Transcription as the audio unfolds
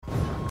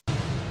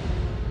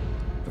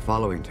The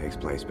following takes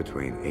place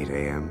between 8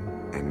 a.m.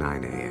 and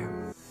 9 a.m.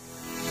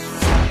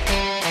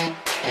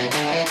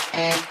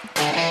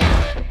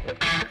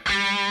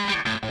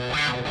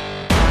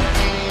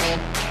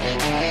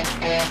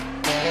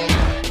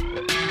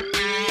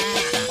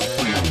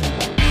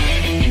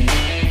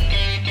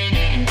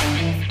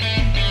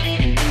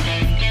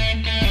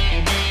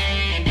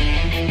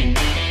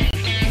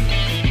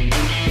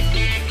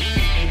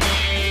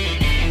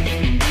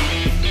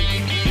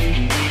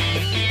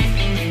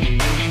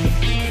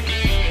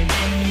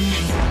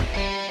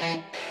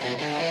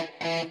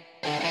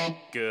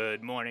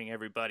 Good morning,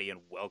 everybody, and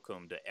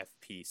welcome to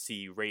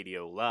FPC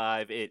Radio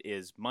Live. It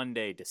is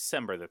Monday,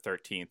 December the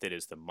 13th. It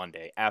is the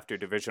Monday after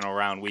Divisional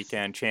Round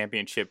Weekend.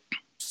 Championship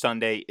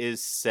Sunday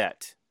is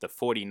set. The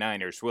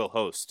 49ers will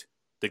host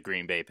the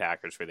Green Bay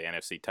Packers for the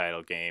NFC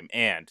title game,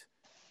 and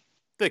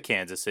the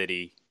Kansas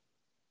City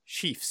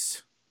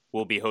Chiefs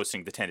will be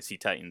hosting the Tennessee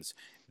Titans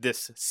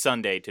this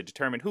Sunday to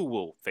determine who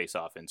will face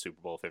off in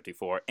Super Bowl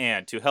 54.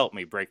 And to help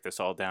me break this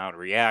all down,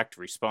 react,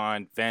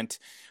 respond, vent,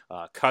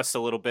 cuss a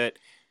little bit,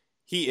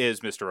 he is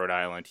Mr. Rhode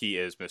Island. He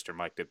is Mr.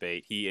 Mike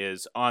Debate. He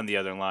is on the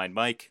other line.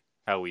 Mike,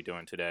 how are we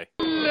doing today?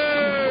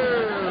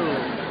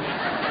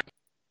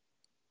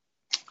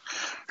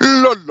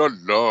 La, la,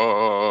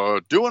 la.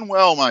 Doing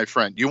well, my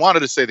friend. You wanted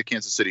to say the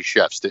Kansas City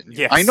Chefs, didn't you?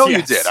 Yes, I know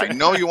yes. you did. I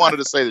know you wanted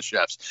to say the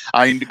Chefs.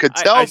 I could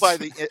tell by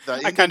the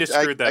I kind of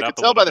screwed that up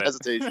a little bit. I little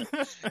could tell by the hesitation.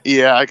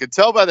 Yeah, I could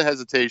tell by the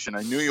hesitation.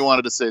 I knew you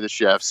wanted to say the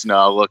Chefs.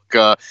 Now, look,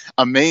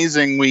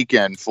 amazing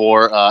weekend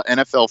for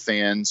NFL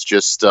fans.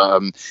 Just,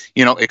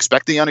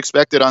 expect the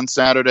unexpected on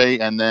Saturday,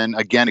 and then,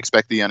 again,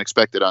 expect the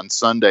unexpected on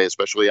Sunday,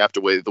 especially after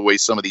the way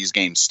some of these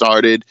games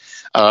started.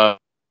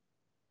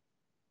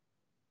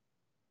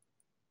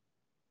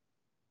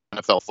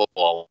 NFL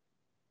football.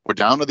 We're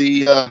down to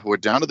the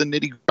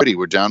nitty gritty.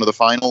 We're down to the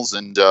finals,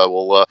 and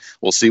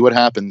we'll see what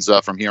happens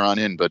from here on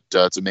in. But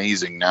it's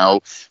amazing.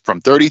 Now,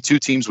 from 32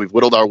 teams, we've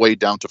whittled our way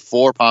down to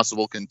 4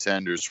 possible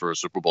contenders for a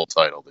Super Bowl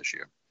title this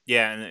year.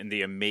 Yeah, and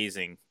the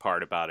amazing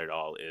part about it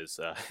all is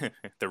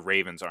the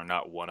Ravens are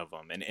not one of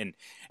them,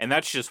 and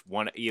that's just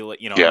one.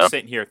 I'm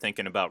sitting here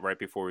thinking about right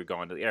before we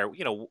go into the air.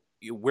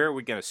 Where are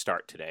we going to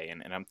start today?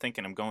 And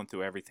I'm going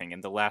through everything,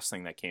 and the last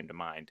thing that came to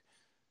mind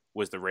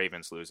was the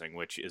Ravens losing,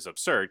 which is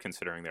absurd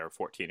considering they were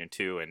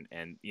 14-2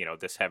 and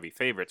this heavy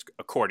favorites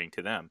according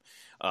to them.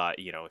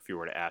 If you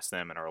were to ask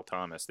them and Earl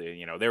Thomas,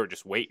 they were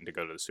just waiting to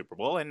go to the Super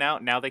Bowl, and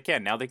now they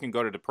can. Now they can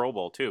go to the Pro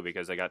Bowl too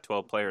because they got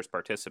 12 players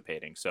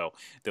participating. So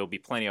there'll be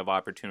plenty of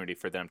opportunity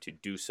for them to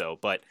do so.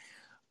 But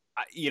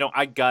I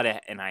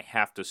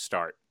have to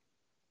start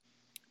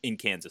in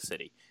Kansas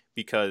City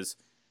because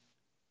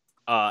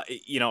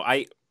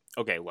I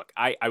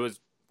was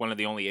one of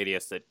the only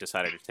idiots that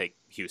decided to take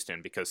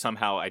Houston because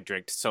somehow I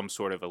drank some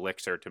sort of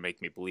elixir to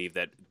make me believe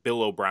that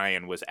Bill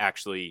O'Brien was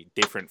actually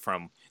different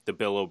from the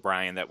Bill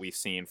O'Brien that we've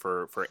seen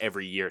for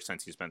every year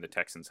since he's been the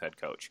Texans head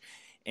coach.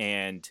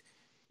 And,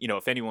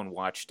 if anyone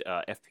watched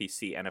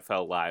FPC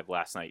NFL Live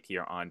last night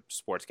here on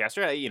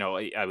Sportscaster,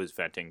 I was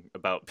venting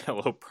about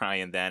Bill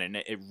O'Brien then, and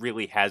it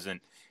really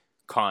hasn't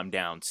calmed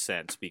down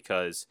since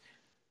because,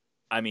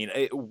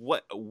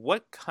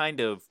 what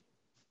kind of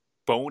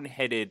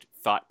boneheaded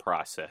thought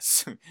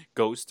process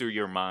goes through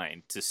your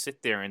mind to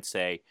sit there and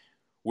say,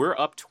 we're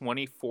up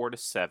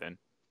 24-7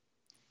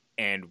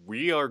 and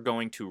we are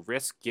going to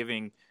risk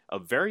giving a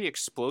very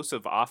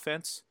explosive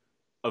offense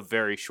a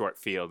very short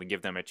field and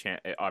give them an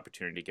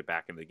opportunity to get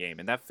back in the game.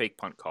 And that fake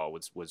punt call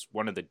was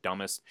one of the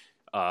dumbest,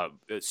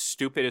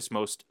 stupidest,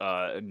 most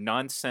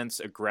nonsense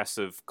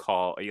aggressive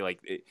call. It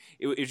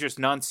was just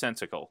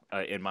nonsensical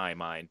in my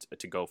mind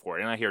to go for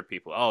it. And I heard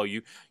people,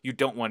 you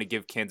don't want to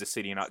give Kansas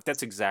City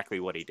that's exactly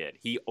what he did.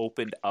 He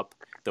opened up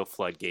the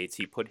floodgates.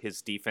 He put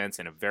his defense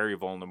in a very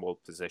vulnerable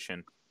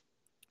position,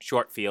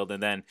 short field,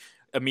 and then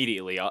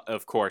immediately,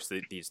 of course,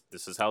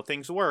 this is how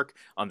things work.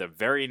 On the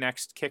very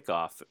next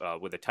kickoff,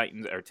 with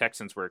the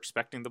Texans were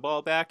expecting the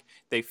ball back,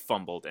 they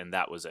fumbled, and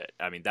that was it.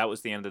 That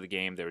was the end of the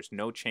game. There was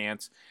no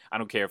chance. I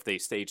don't care if they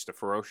staged a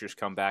ferocious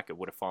comeback; it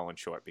would have fallen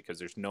short because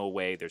there's no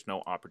way, there's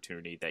no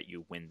opportunity that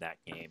you win that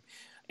game.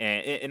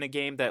 And in a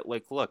game that,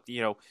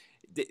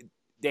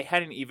 they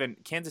hadn't even,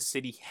 Kansas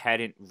City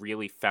hadn't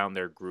really found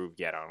their groove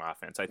yet on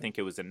offense. I think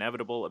it was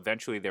inevitable.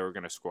 Eventually, they were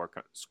going to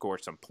score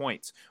some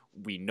points.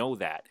 We know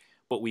that.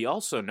 But we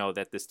also know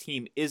that this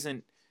team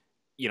isn't,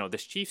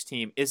 this Chiefs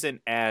team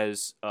isn't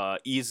as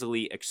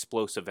easily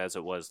explosive as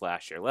it was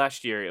last year.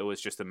 Last year, it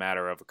was just a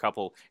matter of a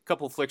couple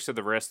flicks of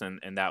the wrist,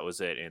 and that was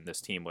it. And this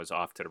team was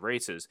off to the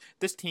races.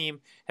 This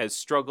team has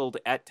struggled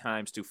at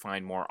times to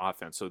find more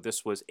offense. So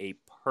this was a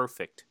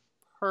perfect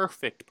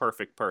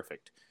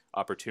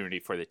opportunity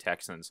for the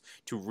Texans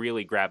to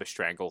really grab a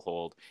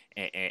stranglehold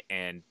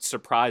and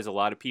surprise a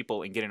lot of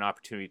people and get an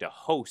opportunity to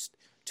host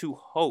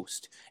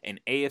an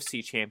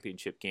AFC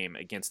championship game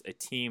against a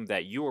team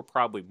that you are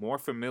probably more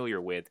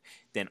familiar with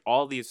than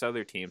all these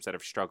other teams that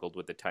have struggled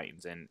with the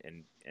Titans. And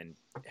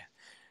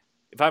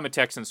if I'm a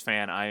Texans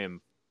fan, I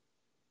am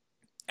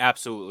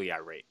absolutely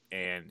irate,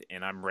 and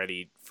I'm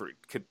ready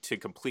to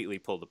completely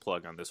pull the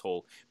plug on this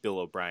whole Bill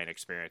O'Brien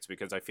experience,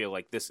 because I feel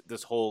like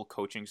this whole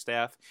coaching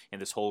staff and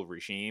this whole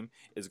regime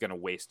is going to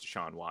waste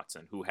Deshaun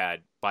Watson, who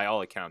had, by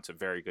all accounts, a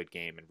very good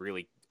game and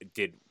really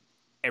did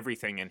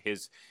everything in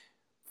his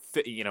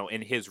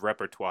in his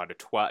repertoire to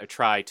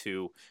try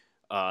to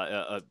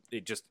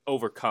just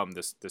overcome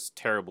this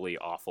terribly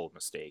awful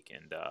mistake.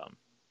 And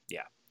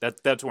yeah,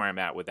 that's where I'm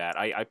at with that.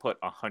 I put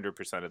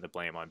 100% of the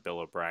blame on Bill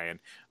O'Brien.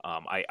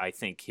 I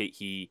think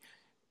he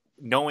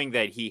knowing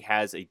that he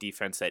has a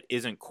defense that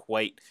isn't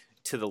quite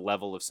to the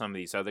level of some of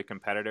these other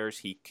competitors,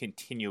 he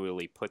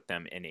continually put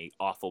them in a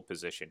awful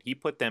position. He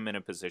put them in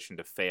a position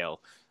to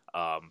fail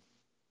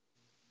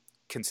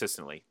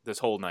consistently this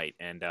whole night.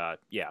 And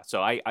yeah,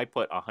 so I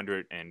put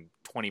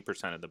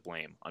 120% of the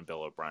blame on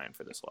Bill O'Brien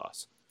for this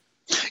loss.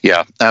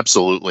 Yeah,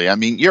 absolutely. I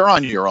mean, you're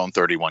on your own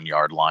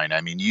 31-yard line.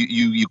 I mean,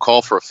 you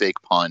call for a fake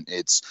punt.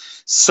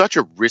 It's such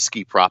a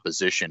risky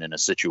proposition in a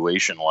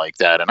situation like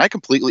that. And I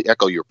completely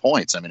echo your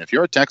points. I mean, if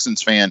you're a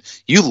Texans fan,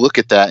 you look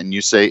at that and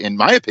you say, in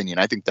my opinion,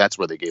 I think that's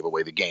where they gave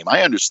away the game.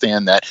 I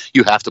understand that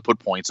you have to put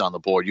points on the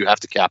board. You have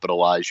to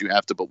capitalize.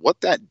 But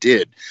what that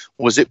did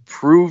was it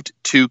proved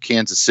to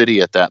Kansas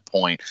City at that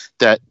point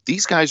that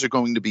these guys are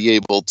going to be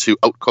able to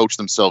outcoach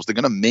themselves. They're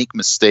going to make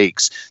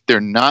mistakes.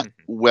 They're not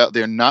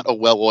a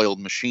well-oiled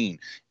machine.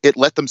 It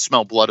let them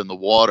smell blood in the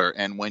water.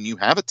 And when you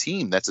have a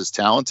team that's as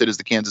talented as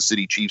the Kansas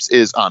City Chiefs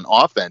is on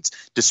offense,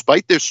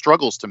 despite their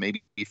struggles to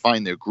maybe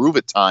find their groove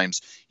at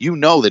times, you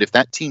know that if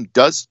that team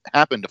does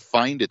happen to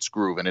find its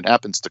groove and it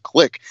happens to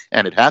click,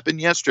 and it happened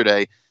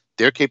yesterday,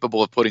 they're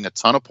capable of putting a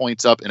ton of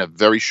points up in a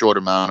very short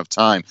amount of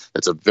time.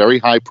 That's a very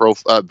high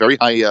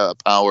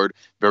powered,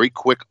 very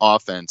quick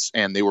offense,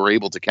 and they were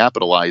able to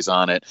capitalize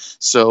on it.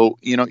 So,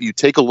 you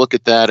take a look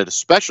at that, and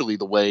especially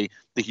the way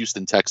the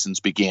Houston Texans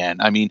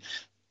began. I mean,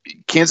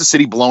 Kansas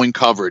City blowing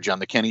coverage on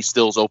the Kenny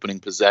Stills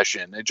opening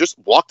possession. It just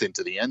walked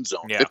into the end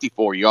zone,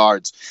 54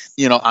 yards.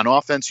 On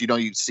offense,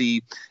 you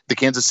see the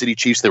Kansas City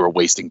Chiefs, they were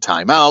wasting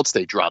timeouts.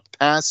 They dropped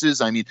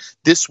passes. I mean,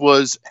 this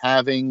was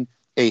having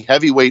a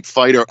heavyweight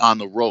fighter on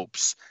the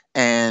ropes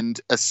and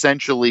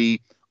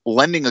essentially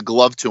lending a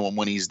glove to him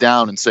when he's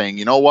down and saying,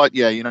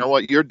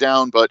 you're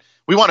down, but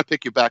we want to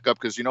pick you back up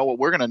because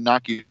we're going to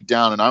knock you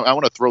down. And I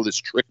want to throw this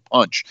trick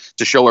punch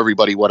to show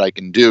everybody what I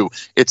can do.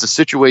 It's a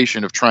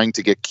situation of trying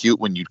to get cute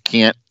when you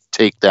can't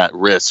take that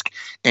risk.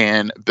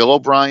 And Bill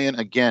O'Brien,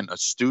 again, a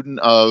student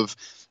of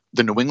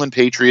the New England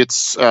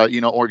Patriots,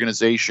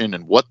 organization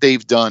and what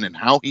they've done and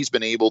how he's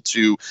been able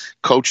to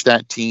coach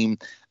that team.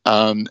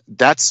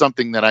 That's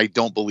something that I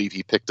don't believe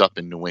he picked up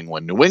in New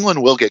England. New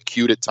England will get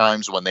cute at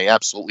times when they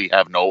absolutely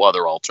have no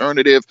other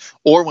alternative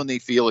or when they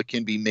feel it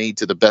can be made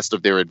to the best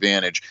of their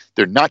advantage.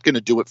 They're not going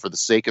to do it for the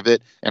sake of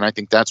it, and I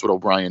think that's what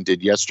O'Brien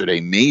did yesterday.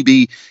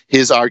 Maybe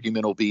his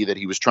argument will be that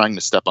he was trying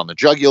to step on the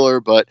jugular,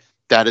 but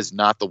that is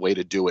not the way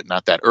to do it.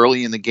 Not that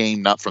early in the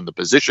game, not from the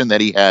position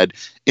that he had.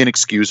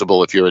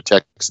 Inexcusable if you're a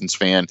Texans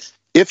fan.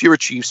 If you're a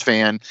Chiefs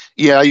fan,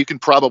 yeah, you can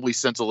probably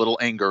sense a little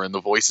anger in the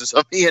voices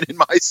of me and in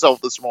myself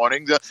this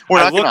morning. We're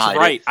not going to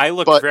hide it. I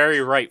looked very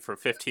right for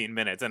 15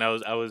 minutes, and I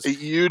was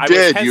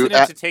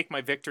hesitant to take my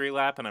victory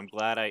lap, and I'm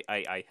glad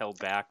I held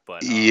back.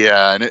 But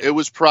yeah, and it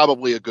was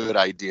probably a good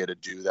idea to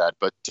do that.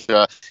 But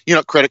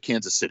credit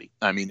Kansas City.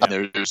 I mean,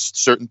 there's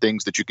certain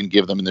things that you can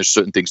give them, and there's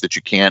certain things that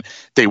you can't.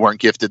 They weren't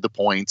gifted the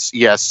points.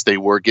 Yes, they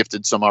were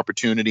gifted some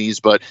opportunities,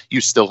 but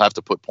you still have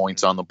to put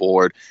points on the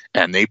board,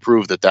 and they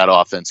proved that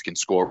offense can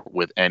score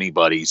with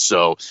anybody.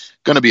 So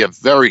going to be a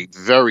very,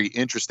 very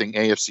interesting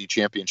AFC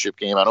Championship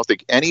game. I don't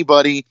think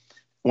anybody,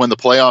 when the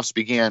playoffs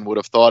began, would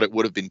have thought it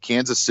would have been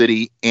Kansas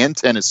City and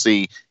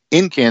Tennessee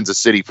in Kansas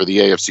City for the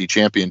AFC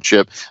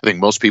Championship. I think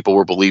most people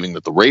were believing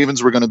that the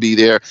Ravens were going to be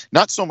there.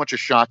 Not so much a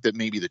shock that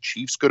maybe the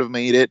Chiefs could have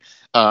made it.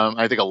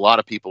 I think a lot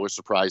of people are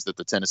surprised that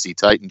the Tennessee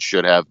Titans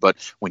should have. But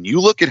when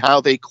you look at how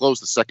they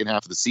closed the second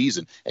half of the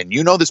season, and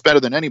you know this better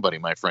than anybody,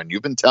 my friend,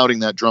 you've been touting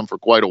that drum for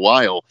quite a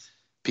while,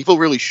 people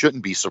really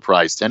shouldn't be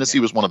surprised. Tennessee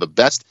was one of the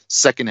best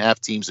second-half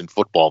teams in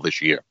football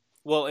this year.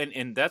 Well,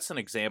 and that's an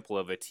example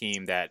of a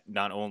team that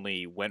not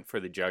only went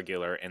for the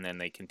jugular and then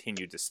they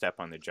continued to step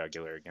on the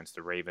jugular against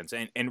the Ravens.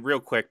 And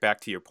real quick,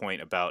 back to your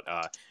point about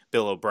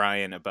Bill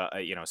O'Brien about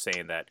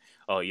saying that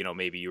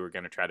maybe you were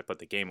going to try to put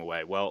the game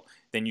away. Well,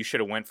 then you should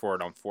have went for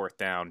it on fourth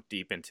down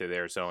deep into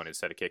their zone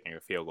instead of kicking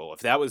a field goal. If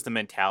that was the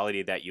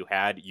mentality that you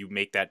had, you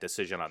make that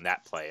decision on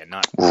that play and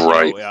not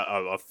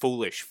a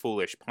foolish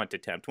punt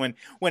attempt. When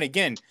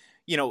again,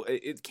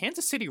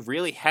 Kansas City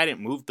really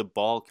hadn't moved the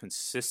ball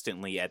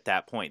consistently at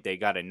that point. They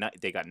got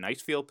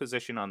nice field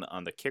position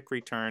on the kick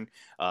return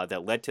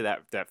that led to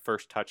that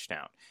first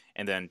touchdown,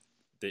 and then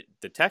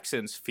the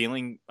Texans,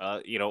 feeling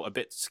a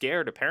bit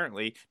scared,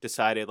 apparently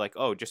decided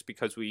just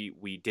because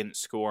we didn't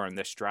score on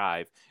this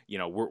drive,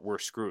 we're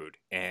screwed.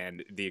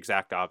 And the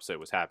exact opposite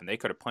was happening. They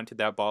could have punted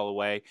that ball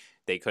away.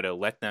 They could have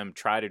let them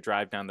try to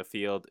drive down the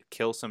field,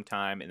 kill some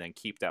time, and then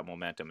keep that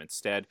momentum.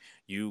 Instead,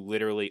 you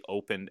literally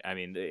opened. I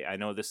mean, I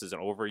know this is an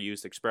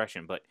overused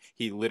expression, but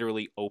he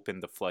literally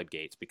opened the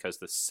floodgates, because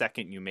the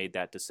second you made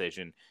that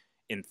decision,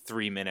 in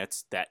 3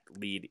 minutes, that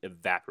lead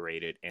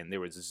evaporated, and there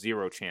was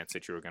zero chance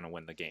that you were going to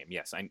win the game.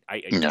 Yes,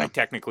 I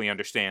technically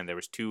understand there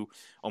was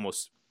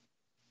almost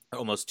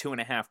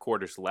 2.5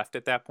 quarters left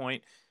at that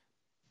point.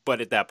 But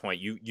at that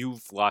point,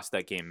 you've lost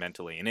that game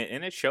mentally, and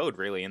it showed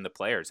really in the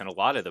players, and a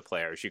lot of the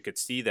players. You could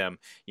see them,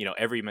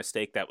 every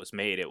mistake that was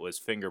made, it was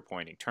finger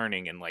pointing,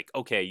 turning, and like,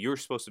 okay, you're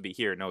supposed to be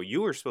here. No,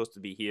 you were supposed to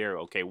be here.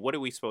 Okay, what are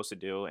we supposed to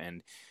do?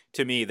 And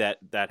to me, that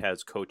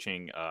has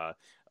coaching,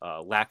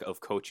 lack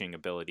of coaching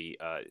ability,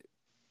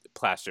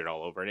 plastered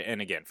all over it.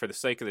 And again, for the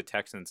sake of the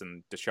Texans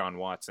and Deshaun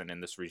Watson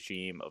and this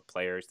regime of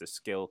players, this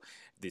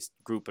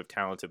group of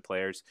talented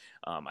players,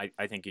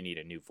 I think you need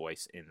a new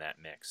voice in that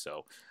mix.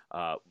 So,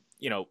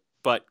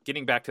 but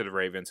getting back to the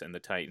Ravens and the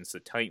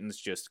Titans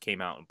just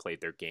came out and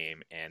played their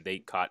game, and they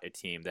caught a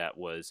team that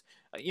was,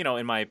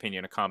 in my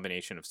opinion, a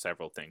combination of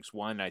several things.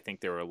 One, I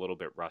think they were a little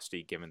bit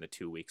rusty given the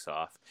 2 weeks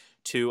off.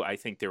 Two, I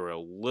think they were a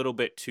little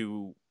bit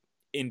too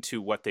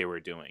into what they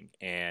were doing.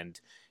 And,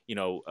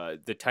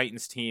 the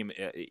Titans team,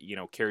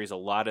 carries a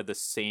lot of the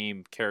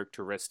same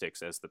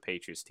characteristics as the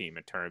Patriots team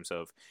in terms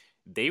of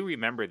they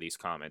remember these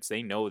comments.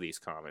 They know these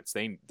comments.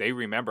 They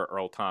remember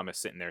Earl Thomas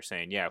sitting there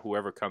saying, yeah,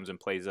 whoever comes and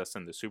plays us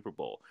in the Super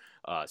Bowl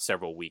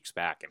several weeks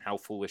back, and how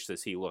foolish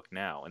does he look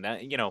now? And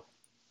that, and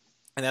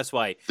that's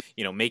why,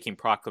 making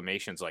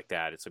proclamations like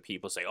that, it's like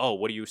people say, oh,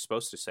 what are you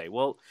supposed to say?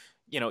 Well,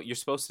 you're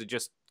supposed to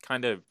just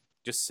kind of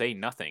just say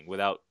nothing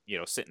without,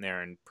 sitting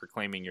there and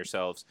proclaiming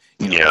yourselves,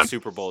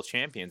 Super Bowl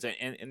champions.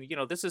 And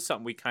this is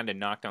something we kind of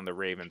knocked on the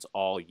Ravens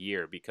all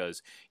year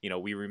because,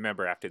 we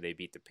remember after they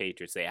beat the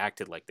Patriots, they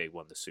acted like they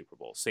won the Super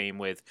Bowl. Same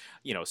with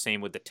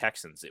the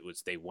Texans.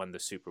 They won the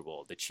Super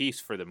Bowl. The Chiefs,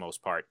 for the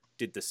most part,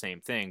 did the same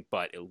thing,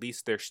 but at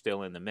least they're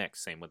still in the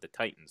mix. Same with the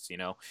Titans,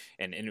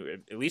 and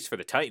at least for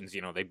the Titans,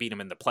 they beat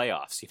them in the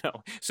playoffs,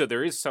 so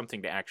there is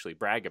something to actually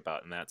brag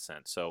about in that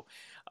sense. So,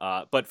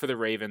 but for the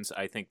Ravens,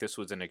 I think this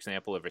was an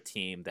example of a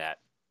team that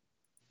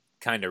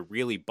kind of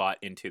really bought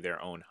into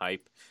their own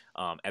hype.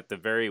 At the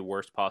very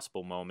worst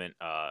possible moment,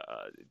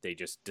 they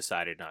just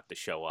decided not to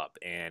show up.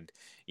 And,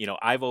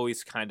 I've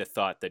always kind of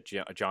thought that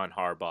John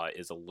Harbaugh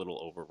is a little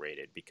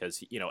overrated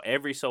because,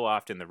 every so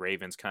often the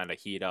Ravens kind of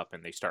heat up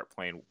and they start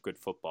playing good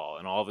football.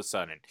 And all of a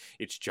sudden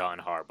it's John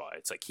Harbaugh.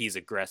 It's like he's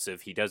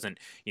aggressive. He doesn't,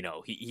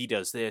 he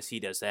does this, he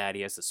does that.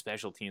 He has the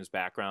special teams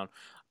background.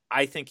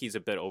 I think he's a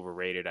bit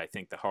overrated. I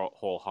think the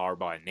whole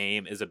Harbaugh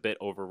name is a bit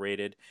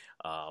overrated.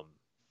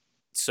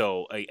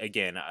 So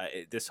again,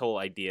 this whole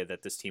idea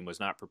that this team was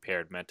not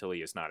prepared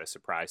mentally is not a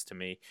surprise to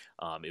me.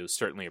 It was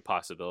certainly a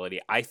possibility.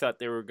 I thought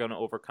they were going to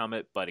overcome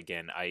it, but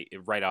again,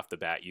 right off the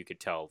bat, you could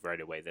tell right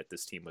away that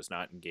this team was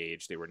not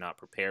engaged. They were not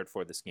prepared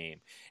for this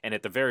game, and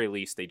at the very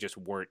least, they just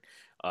weren't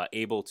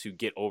able to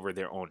get over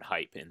their own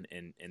hype,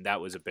 and that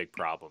was a big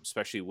problem,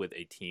 especially with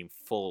a team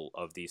full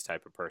of these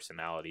type of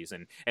personalities.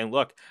 And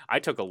look, I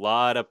took a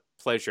lot of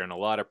pleasure and a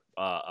lot of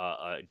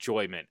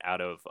enjoyment out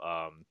of.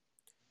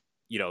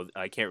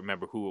 I can't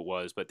remember who it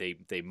was, but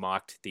they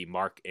mocked the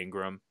Mark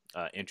Ingram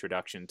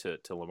introduction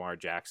to Lamar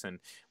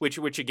Jackson, which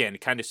again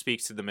kind of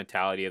speaks to the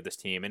mentality of this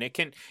team. And it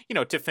can,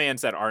 to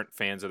fans that aren't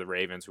fans of the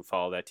Ravens who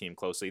follow that team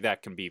closely,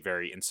 that can be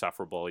very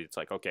insufferable. It's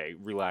like, okay,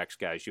 relax,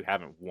 guys. You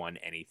haven't won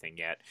anything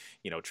yet.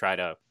 Try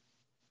to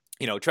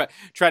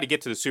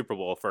get to the Super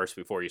Bowl first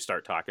before you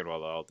start talking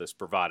about all this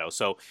bravado.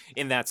 So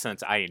in that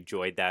sense, I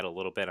enjoyed that a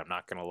little bit. I'm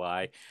not going to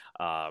lie.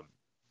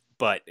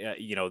 But,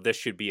 this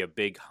should be a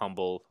big,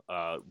 humble,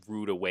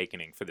 rude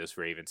awakening for this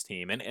Ravens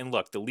team. And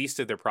look, the least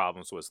of their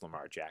problems was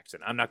Lamar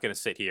Jackson. I'm not going to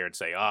sit here and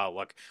say, oh,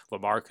 look,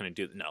 Lamar couldn't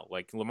do it. No,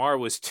 like Lamar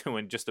was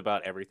doing just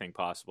about everything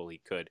possible he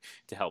could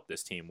to help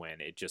this team win.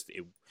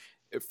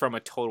 From a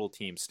total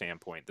team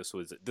standpoint, this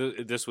was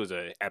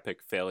an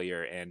epic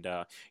failure, and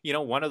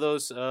one of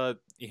those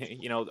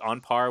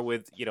on par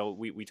with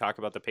we talk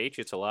about the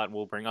Patriots a lot, and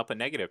we'll bring up a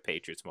negative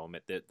Patriots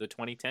moment, the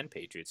 2010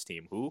 Patriots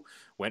team who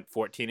went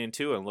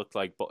 14-2 and looked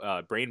like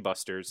brain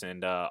busters,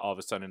 and all of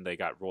a sudden they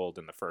got rolled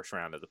in the first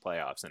round of the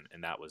playoffs,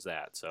 and that was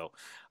that. So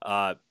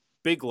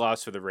big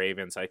loss for the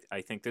Ravens.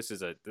 I think this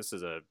is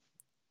a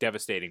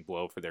devastating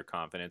blow for their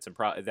confidence, and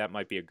that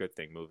might be a good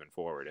thing moving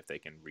forward if they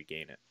can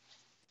regain it.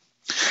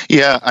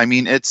 Yeah, I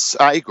mean,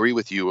 I agree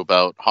with you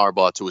about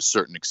Harbaugh to a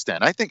certain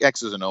extent. I think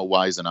X's and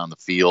O's and on the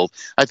field,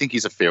 I think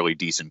he's a fairly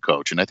decent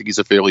coach, and I think he's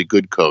a fairly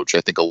good coach.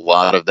 I think a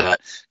lot of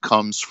that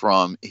comes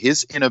from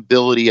his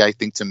inability, I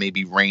think, to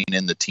maybe rein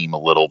in the team a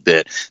little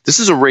bit. This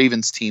is a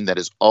Ravens team that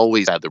has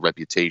always had the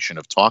reputation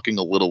of talking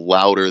a little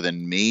louder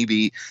than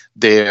maybe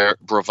their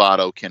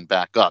bravado can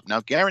back up.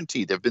 Now,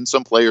 guaranteed, there have been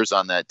some players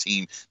on that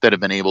team that have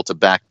been able to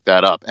back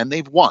that up, and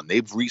they've won.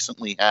 They've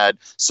recently had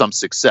some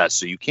success,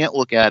 so you can't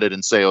look at it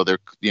and say, oh, they're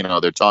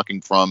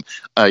talking from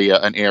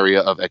an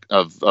area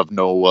of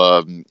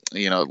no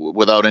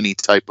without any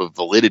type of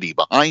validity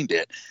behind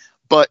it.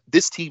 But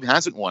this team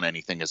hasn't won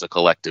anything as a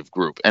collective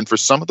group, and for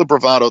some of the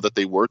bravado that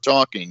they were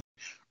talking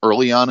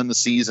early on in the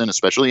season,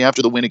 especially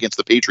after the win against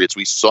the Patriots,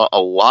 we saw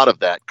a lot of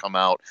that come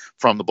out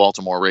from the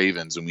Baltimore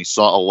Ravens, and we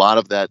saw a lot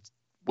of that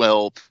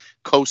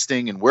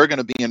coasting, and we're going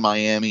to be in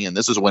Miami, and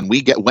this is when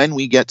we get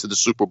to the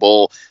Super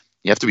Bowl.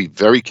 You have to be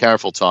very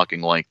careful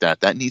talking like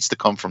that. That needs to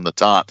come from the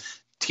top.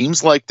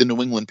 Teams like the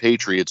New England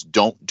Patriots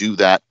don't do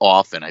that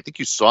often. I think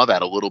you saw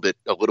that a little bit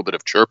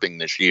of chirping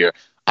this year.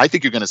 I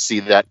think you're going to see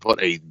that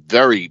put a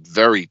very,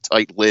 very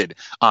tight lid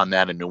on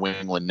that in New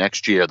England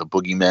next year, the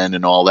boogeymen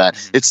and all that.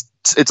 Mhm.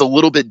 It's a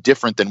little bit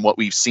different than what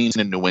we've seen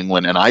in New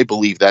England, and I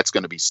believe that's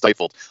going to be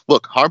stifled.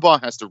 Look, Harbaugh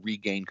has to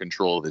regain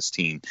control of this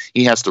team.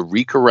 He has to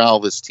re-corral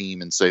this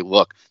team and say,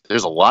 look,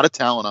 there's a lot of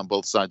talent on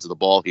both sides of the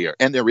ball here,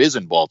 and there is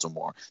in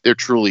Baltimore. There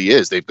truly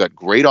is. They've got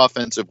great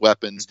offensive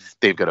weapons.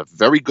 They've got a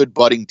very good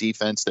budding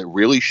defense that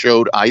really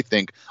showed, I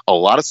think, a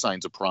lot of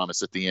signs of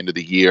promise at the end of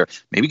the year.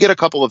 Maybe get a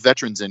couple of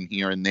veterans in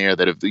here and there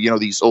that have,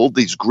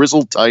 these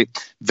grizzled type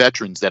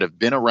veterans that have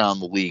been around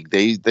the league.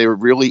 They're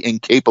really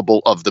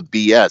incapable of the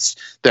BS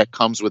that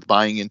comes with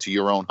buying into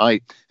your own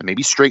hype, and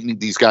maybe straightening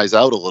these guys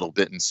out a little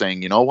bit and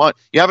saying, you know what,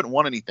 you haven't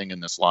won anything in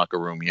this locker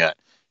room yet.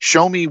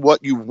 Show me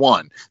what you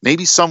won.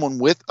 Maybe someone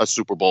with a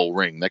Super Bowl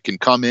ring that can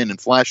come in and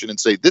flash it and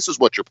say, this is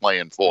what you're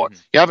playing for.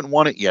 Mm-hmm. You haven't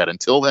won it yet.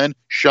 Until then,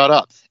 shut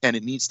up. And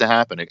it needs to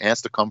happen. It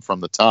has to come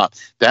from the top.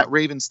 That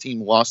Ravens team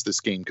lost this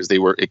game because they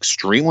were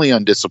extremely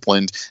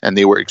undisciplined and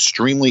they were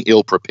extremely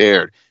ill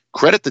prepared.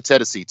 Credit the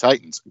Tennessee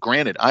Titans.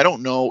 Granted, I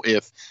don't know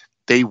if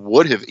they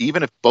would have,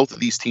 even if both of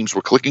these teams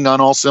were clicking on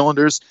all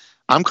cylinders,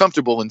 I'm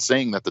comfortable in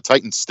saying that the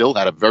Titans still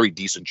had a very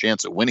decent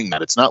chance at winning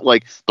that. It's not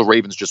like the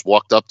Ravens just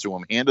walked up to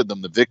them, handed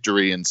them the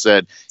victory, and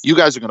said, you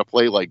guys are going to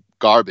play like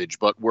garbage,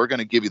 but we're going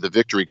to give you the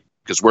victory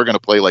because we're going to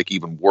play like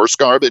even worse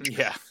garbage.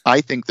 Yeah. I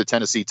think the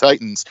Tennessee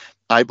Titans,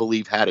 I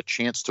believe, had a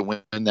chance to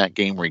win that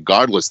game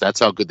regardless. That's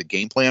how good the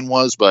game plan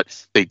was,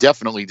 but they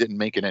definitely didn't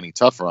make it any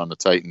tougher on the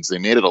Titans. They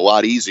made it a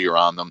lot easier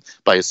on them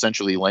by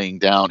essentially laying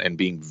down and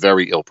being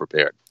very ill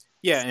prepared.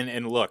 Yeah,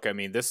 and look, I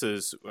mean, this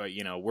is,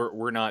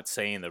 we're not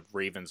saying the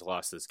Ravens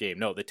lost this game.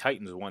 No, the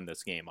Titans won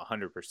this game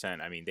 100%.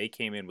 I mean, they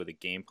came in with a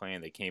game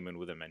plan. They came in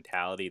with a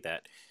mentality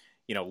that,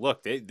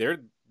 look,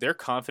 their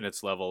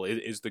confidence level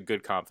is the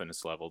good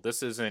confidence level.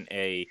 This isn't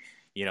a,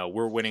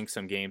 we're winning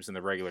some games in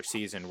the regular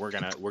season. We're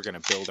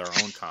gonna build our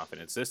own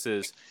confidence. This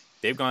is,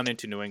 they've gone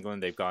into New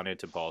England, they've gone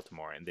into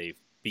Baltimore, and they've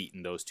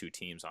beaten those two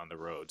teams on the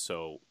road.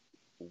 So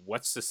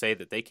what's to say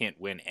that they can't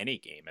win any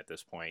game at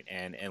this point?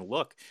 And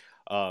look.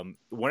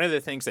 One of the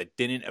things that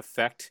didn't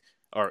affect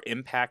or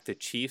impact the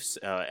Chiefs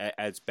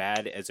as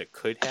bad as it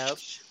could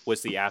have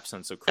was the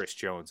absence of Chris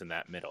Jones in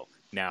that middle.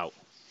 Now,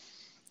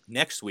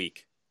 next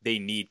week, they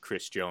need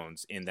Chris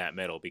Jones in that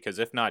middle because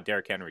if not,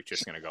 Derrick Henry's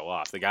just going to go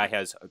off. The guy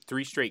has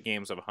 3 straight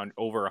games of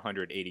over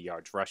 180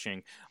 yards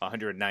rushing,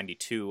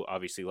 192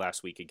 obviously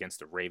last week against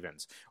the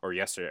Ravens, or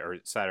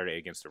Saturday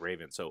against the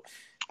Ravens. So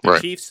the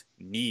Chiefs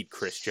need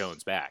Chris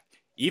Jones back.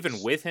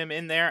 Even with him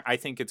in there, I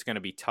think it's going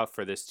to be tough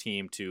for this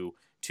team to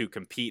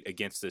compete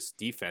against this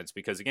defense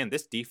because, again,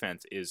 this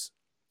defense is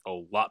a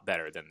lot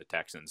better than the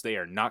Texans. They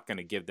are not going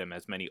to give them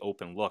as many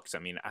open looks. I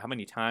mean, how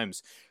many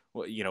times,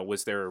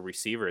 was there a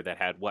receiver that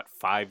had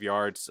 5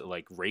 yards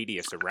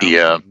radius around him?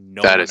 Yeah,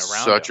 no that one is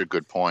around such him. a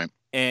good point.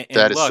 And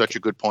that is look, such a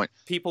good point.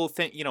 People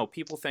think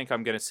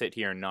I'm going to sit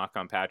here and knock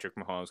on Patrick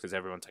Mahomes because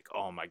everyone's like,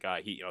 "Oh my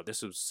God,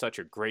 this was such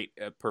a great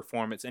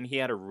performance, and he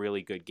had a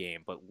really good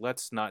game." But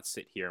let's not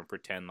sit here and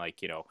pretend like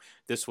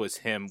this was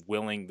him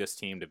willing this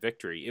team to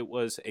victory. It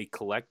was a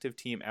collective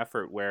team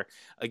effort where,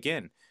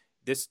 again,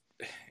 this.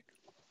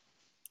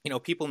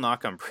 People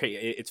knock on Brady.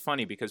 It's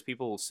funny because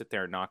people will sit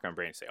there and knock on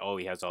Brady and say, "Oh,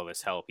 he has all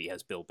this help. He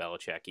has Bill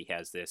Belichick. He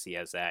has this. He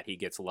has that. He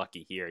gets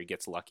lucky here. He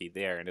gets lucky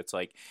there." And it's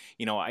like,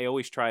 I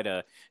always try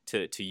to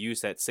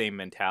use that same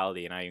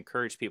mentality, and I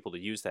encourage people to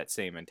use that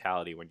same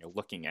mentality when you're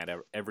looking at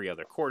every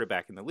other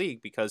quarterback in the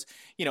league. Because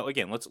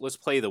again, let's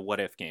play the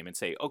what if game and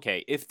say,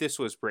 okay, if this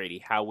was Brady,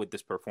 how would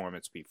this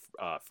performance be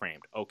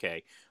framed?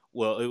 Okay.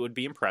 Well, it would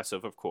be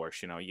impressive, of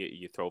course.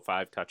 You throw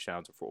 5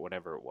 touchdowns or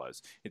whatever it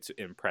was. It's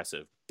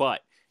impressive,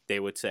 but they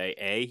would say,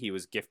 A, he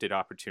was gifted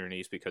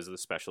opportunities because of the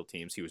special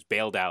teams. He was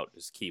bailed out,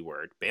 is key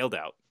word. Bailed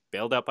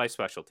out by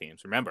special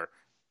teams. Remember,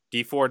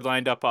 D Ford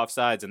lined up off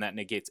sides, and that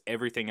negates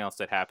everything else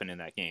that happened in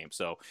that game.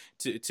 So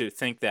to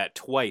think that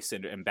twice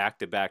in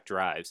back-to-back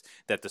drives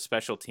that the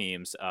special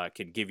teams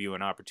can give you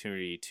an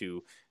opportunity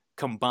to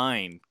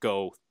combine,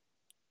 go,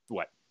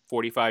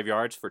 45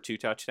 yards for 2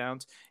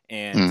 touchdowns,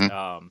 and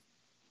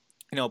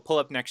pull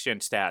up next-gen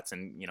stats,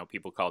 and,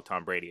 people call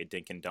Tom Brady a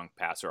dink-and-dunk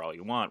passer all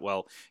you want.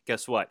 Well,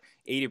 guess what?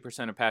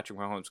 80% of Patrick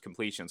Mahomes'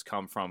 completions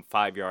come from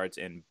 5 yards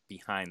and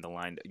behind the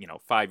line,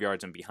 5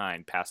 yards and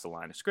behind past the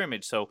line of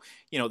scrimmage. So,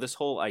 this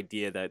whole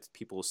idea that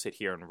people will sit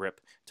here and rip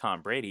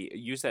Tom Brady,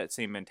 use that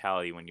same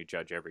mentality when you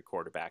judge every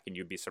quarterback, and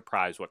you'd be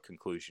surprised what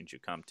conclusions you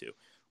come to.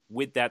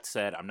 With that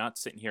said, I'm not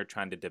sitting here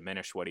trying to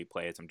diminish what he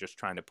plays. I'm just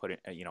trying to put it,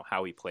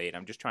 how he played.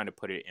 I'm just trying to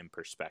put it in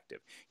perspective.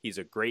 He's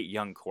a great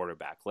young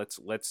quarterback.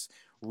 Let's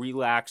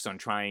relax on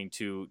trying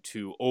to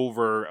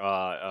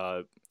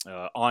over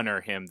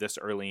honor him this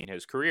early in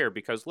his career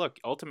because look,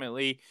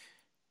 ultimately,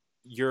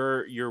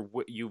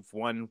 you've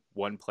won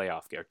 1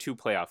 playoff game or 2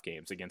 playoff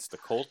games against the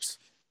Colts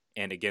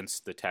and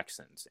against the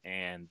Texans,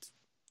 and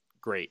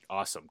great,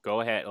 awesome,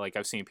 go ahead. Like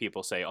I've seen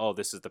people say, "Oh,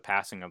 this is the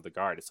passing of the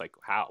guard." It's like,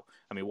 how?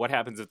 I mean, what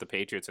happens if the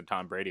Patriots and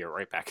Tom Brady are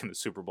right back in the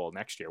Super Bowl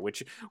next year?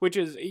 Which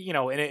is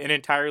an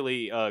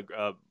entirely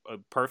a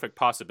perfect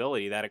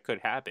possibility that it could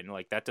happen.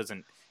 Like that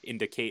doesn't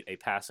indicate a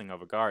passing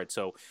of a guard.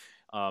 So.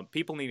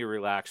 People need to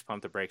relax,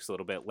 pump the brakes a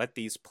little bit, let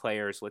these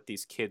players, let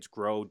these kids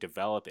grow,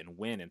 develop, and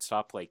win, and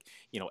stop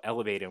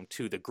elevating them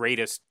to the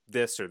greatest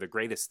this or the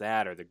greatest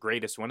that or the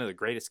greatest one of the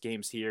greatest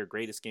games here,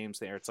 greatest games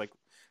there. It's like,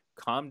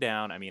 calm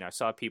down. I mean, I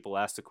saw people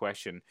ask the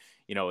question,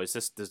 does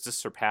this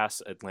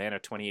surpass Atlanta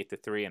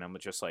 28-3? And I'm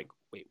just like,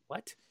 wait,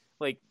 what?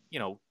 Like,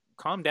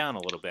 calm down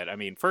a little bit. I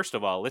mean, first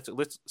of all,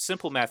 let's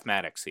simple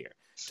mathematics here.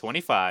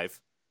 25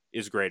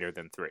 is greater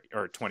than 3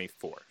 or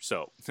 24.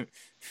 So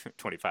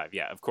 25,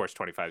 yeah, of course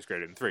 25 is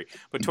greater than 3.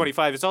 But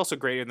 25 is also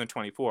greater than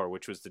 24,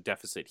 which was the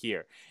deficit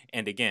here.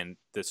 And again,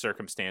 the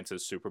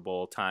circumstances, Super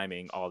Bowl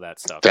timing, all that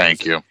stuff.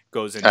 Thank you.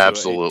 Goes into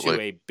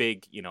a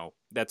big,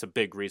 that's a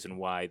big reason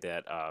why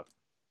that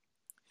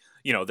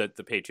that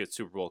the Patriots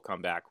Super Bowl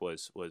comeback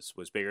was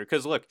bigger.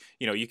 Because look,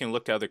 you can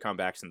look to other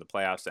comebacks in the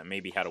playoffs that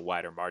maybe had a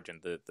wider margin.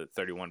 The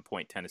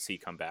 31-point Tennessee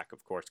comeback,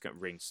 of course,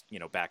 rings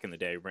back in the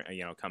day,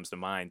 comes to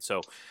mind.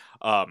 So,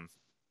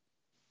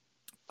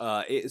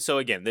 so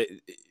again,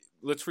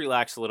 let's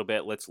relax a little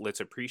bit. Let's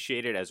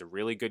appreciate it as a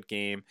really good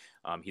game.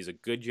 He's a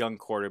good young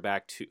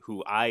quarterback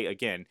who I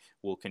again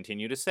will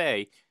continue to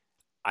say.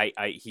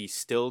 There's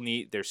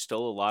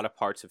still a lot of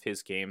parts of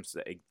his game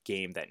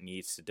that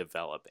needs to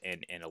develop,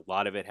 and a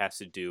lot of it has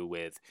to do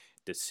with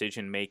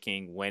decision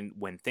making.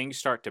 When things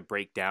start to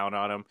break down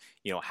on him,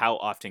 how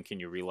often can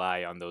you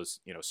rely on those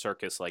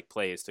circus like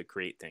plays to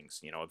create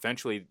things?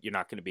 Eventually you're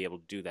not going to be able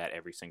to do that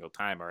every single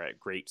time or at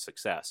great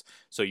success.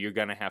 So you're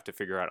going to have to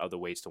figure out other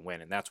ways to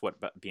win, and that's what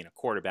being a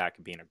quarterback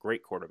and being a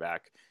great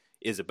quarterback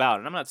is about.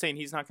 And I'm not saying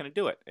he's not going to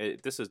do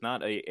it. This is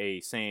not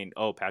a saying,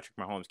 oh, Patrick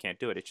Mahomes can't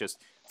do it. It's just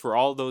for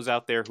all those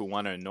out there who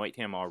want to anoint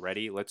him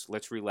already,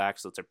 let's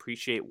relax. Let's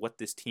appreciate what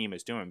this team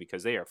is doing,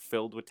 because they are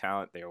filled with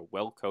talent. They are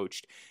well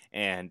coached.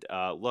 And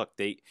look,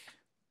 they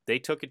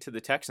took it to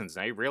the Texans,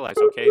 and they realized,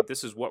 okay,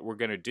 this is what we're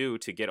going to do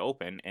to get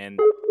open. And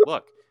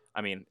look,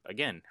 I mean,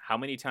 again, how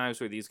many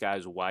times were these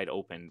guys wide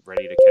open,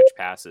 ready to catch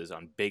passes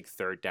on big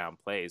third down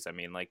plays? I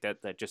mean, like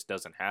that just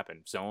doesn't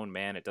happen. Zone,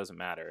 man, it doesn't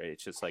matter.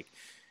 It's just like,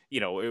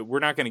 we're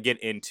not going to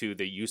get into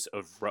the use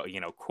of,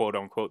 quote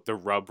unquote, the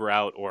rub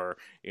route, or,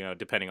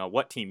 depending on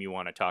what team you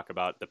want to talk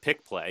about, the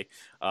pick play,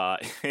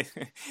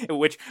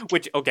 which,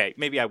 okay,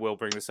 maybe I will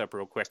bring this up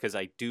real quick, because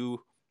I do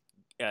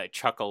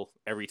chuckle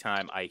every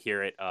time I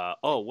hear it.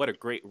 Oh, what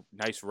a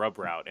nice rub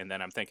route. And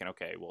then I'm thinking,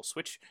 okay, well,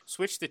 switch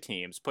the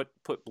teams, put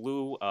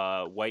blue,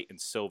 white,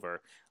 and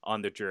silver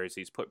on the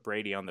jerseys, put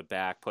Brady on the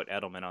back, put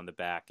Edelman on the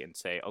back, and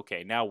say,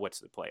 okay, now what's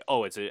the play?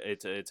 Oh, it's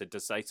a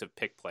decisive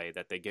pick play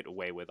that they get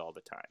away with all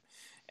the time.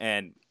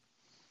 And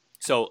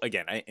so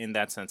again, in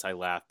that sense, I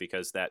laugh,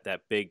 because that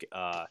big,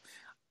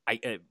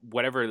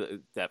 whatever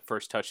that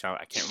first touchdown,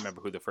 I can't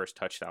remember who the first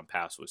touchdown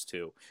pass was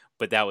to,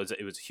 but it was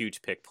a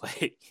huge pick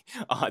play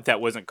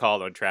that wasn't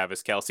called on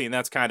Travis Kelce, and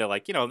that's kind of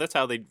like, that's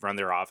how they run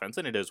their offense,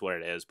 and it is what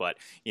it is. But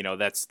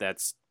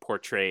that's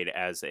portrayed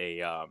as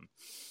a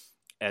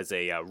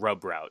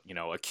rub route,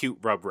 a cute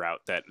rub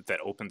route that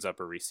opens up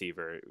a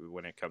receiver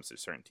when it comes to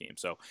certain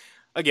teams. So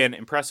again,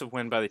 impressive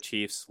win by the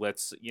Chiefs.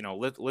 Let's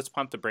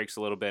pump the brakes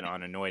a little bit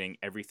on anointing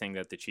everything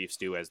that the Chiefs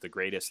do as the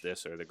greatest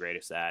this or the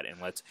greatest that, and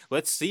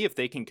let's see if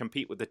they can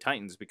compete with the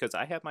Titans, because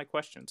I have my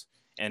questions.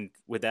 And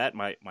with that,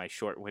 my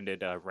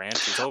short-winded rant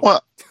is over.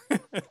 Well,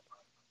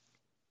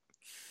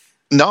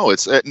 no,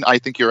 I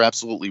think you're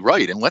absolutely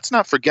right. And let's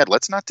not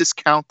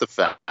discount the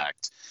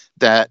fact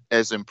that,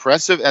 as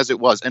impressive as it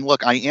was, and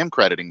look, I am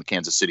crediting the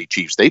Kansas City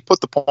Chiefs. They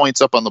put the points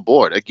up on the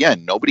board.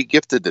 Again, nobody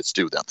gifted this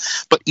to them.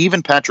 But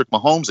even Patrick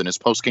Mahomes in his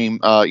post-game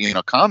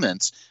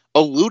comments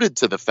alluded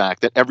to the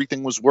fact that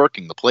everything was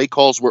working. The play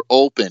calls were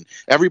open.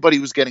 Everybody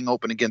was getting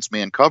open against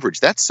man coverage.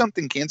 That's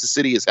something Kansas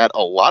City has had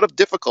a lot of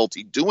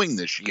difficulty doing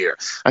this year.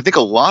 I think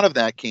a lot of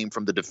that came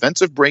from the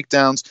defensive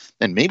breakdowns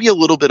and maybe a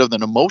little bit of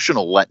an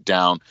emotional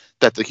letdown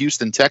that the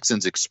Houston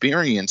Texans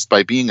experienced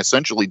by being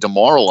essentially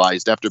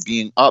demoralized after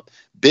being up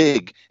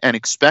big and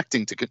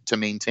expecting to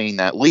maintain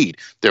that lead.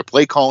 Their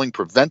play calling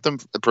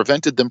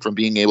prevented them from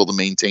being able to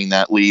maintain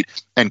that lead.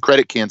 And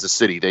credit Kansas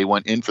City. They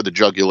went in for the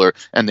jugular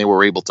and they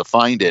were able to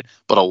find it.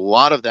 But a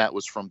lot of that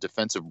was from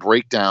defensive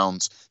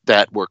breakdowns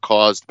that were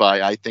caused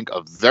by, I think,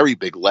 a very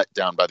big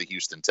letdown by the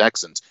Houston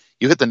Texans.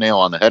 You hit the nail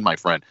on the head, my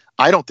friend.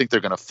 I don't think they're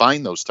going to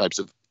find those types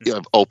of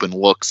open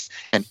looks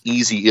and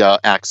easy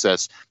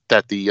access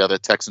that the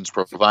Texans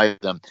provide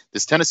them.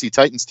 This Tennessee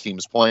Titans team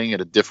is playing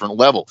at a different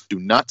level. Do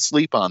not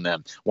sleep on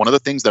them. One of the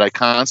things that I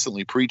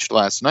constantly preached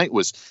last night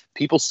was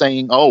people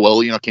saying, oh,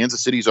 well, Kansas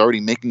City's already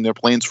making their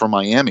plans for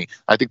Miami.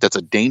 I think that's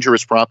a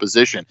dangerous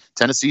proposition.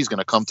 Tennessee's going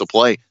to come to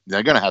play.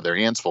 They're going to have their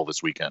hands full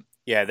this weekend.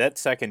 Yeah, that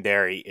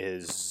secondary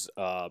is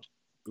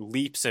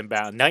leaps and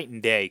bounds, night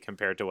and day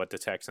compared to what the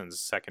Texans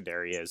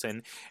secondary is.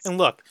 And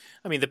look,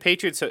 I mean, the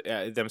Patriots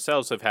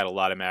themselves have had a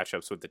lot of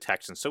matchups with the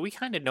Texans, so we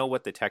kind of know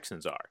what the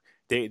Texans are.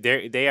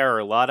 They are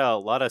a lot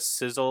of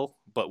sizzle,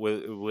 but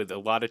with a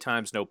lot of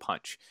times no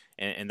punch,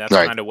 and that's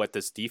Right. kind of what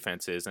this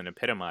defense is and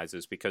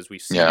epitomizes, because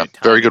we've seen Yeah, it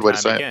time very and good way to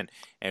time say it. again,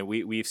 and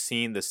we've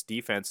seen this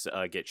defense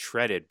get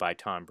shredded by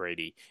Tom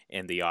Brady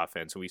and the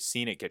offense, and we've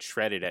seen it get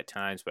shredded at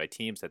times by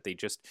teams that they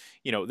just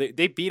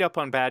they beat up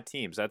on bad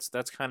teams.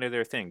 That's kind of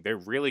their thing. They're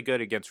really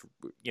good against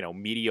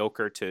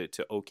mediocre to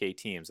okay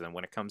teams, and then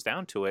when it comes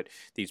down to it,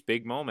 these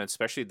big moments,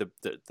 especially the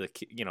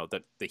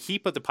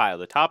heap of the pile,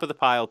 the top of the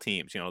pile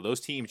teams, those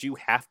teams you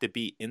have to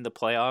beat in the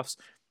playoffs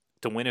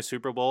to win a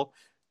Super Bowl,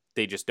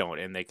 they just don't,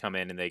 and they come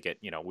in and they get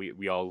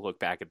we all look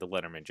back at the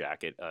Letterman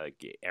jacket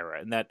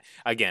era, and that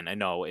again I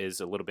know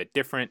is a little bit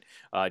different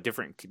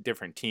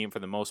team for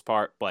the most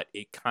part, but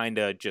it kind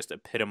of just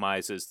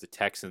epitomizes the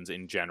Texans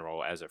in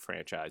general as a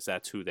franchise.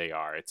 That's who they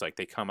are. It's like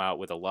they come out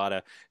with a lot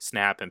of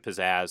snap and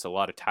pizzazz, a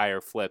lot of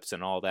tire flips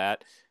and all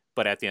that.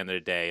 But at the end of the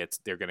day,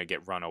 they're going to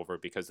get run over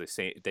because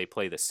they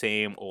play the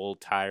same old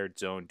tired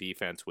zone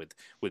defense with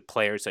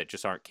players that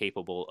just aren't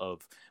capable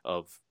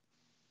of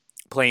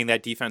playing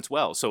that defense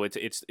well. So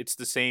it's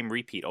the same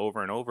repeat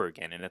over and over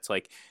again, and it's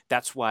like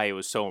that's why it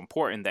was so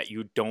important that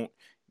you don't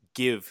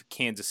give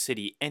Kansas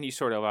City any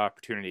sort of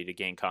opportunity to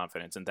gain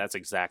confidence, and that's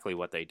exactly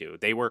what they do.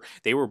 They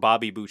were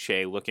Bobby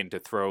Boucher looking to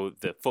throw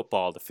the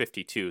football to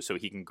 52 so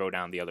he can go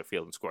down the other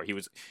field and score. He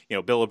was,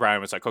 Bill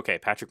O'Brien was like, okay,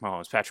 Patrick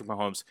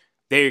Mahomes,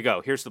 there you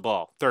go, here's the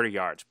ball, 30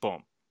 yards,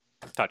 boom,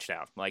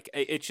 touchdown. Like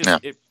it's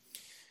just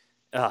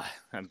Yeah.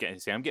 I'm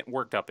getting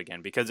worked up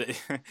again because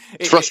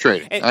It's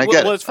frustrating. I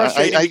get it. It's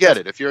frustrating. I get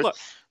it. If you're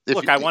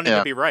Look, I wanted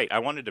to be right. I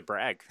wanted to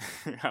brag.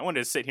 I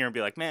wanted to sit here and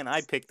be like, man,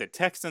 I picked the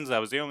Texans. I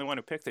was the only one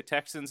who picked the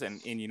Texans,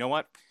 and you know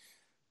what?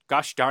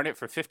 Gosh darn it!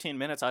 For 15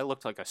 minutes, I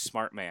looked like a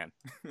smart man.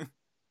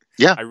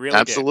 Yeah, I really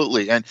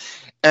absolutely. Did.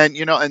 And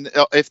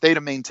if they'd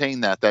have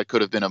maintained that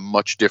could have been a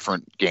much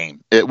different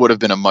game. It would have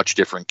been a much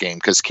different game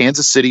because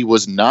Kansas City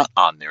was not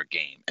on their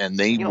game, and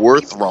they were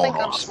thrown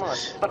off. I'm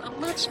smart, but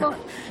I'm not smart.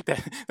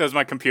 that was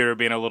my computer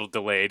being a little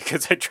delayed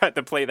because I tried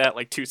to play that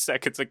like 2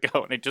 seconds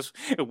ago, and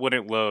it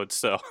wouldn't load.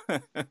 So.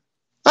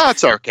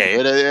 That's okay.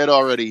 It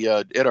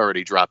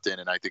already dropped in,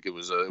 and I think it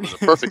was a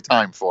perfect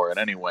time for it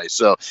anyway.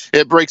 So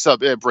it broke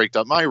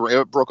up my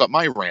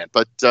rant.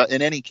 But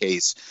in any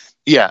case,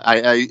 yeah,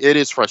 it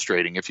is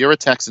frustrating if you're a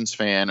Texans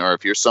fan or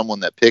if you're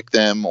someone that picked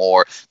them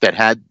or that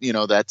had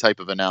that type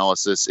of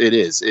analysis.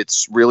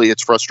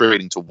 It's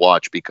frustrating to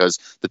watch because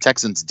the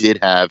Texans did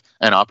have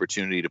an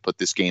opportunity to put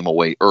this game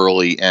away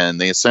early, and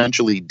they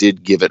essentially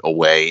did give it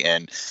away.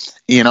 And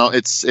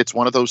it's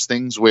one of those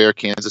things where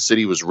Kansas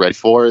City was ready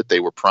for it.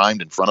 They were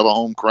primed in front of a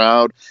home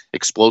crowd,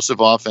 explosive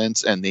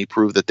offense, and they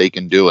proved that they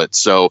can do it.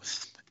 So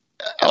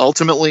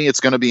ultimately,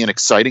 it's going to be an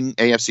exciting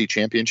AFC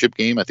Championship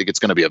game. I think it's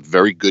going to be a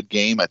very good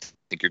game. I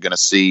think you're going to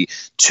see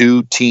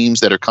two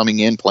teams that are coming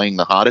in playing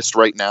the hottest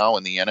right now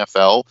in the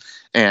NFL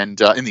and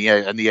in the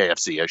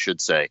AFC, I should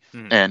say.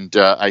 Mm-hmm. And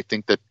I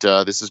think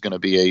that this is going to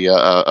be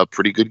a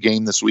pretty good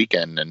game this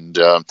weekend. And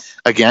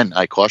again,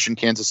 I caution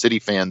Kansas City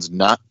fans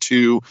not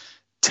to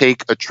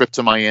take a trip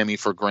to Miami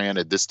for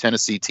granted. This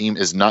Tennessee team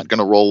is not going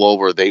to roll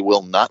over. They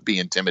will not be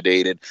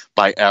intimidated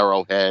by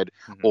Arrowhead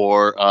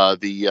or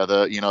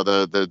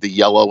the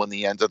yellow in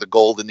the end, or the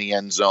gold in the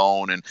end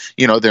zone, and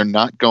they're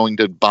not going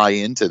to buy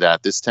into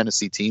that. This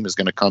Tennessee team is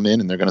going to come in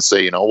and they're going to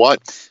say, you know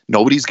what,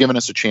 nobody's given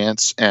us a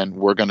chance, and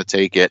we're going to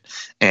take it.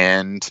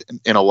 And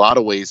in a lot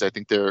of ways, I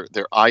think they're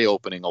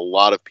eye-opening a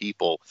lot of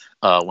people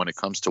when it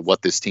comes to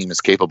what this team is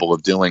capable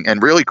of doing.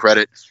 And really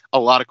a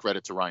lot of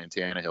credit to Ryan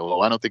Tannehill, who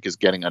I don't think is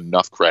getting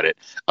enough credit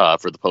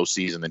for the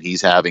postseason that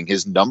he's having.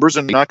 His numbers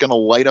are not going to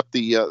light up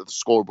the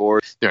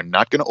scoreboard. They're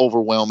not going to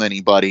overwhelm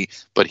anybody,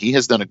 but he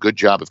has done a good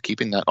job of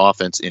keeping that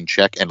offense in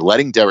check and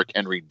letting Derrick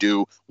Henry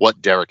do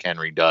what Derrick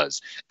Henry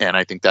does. And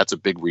I think that's a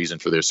big reason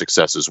for their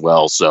success as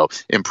well. So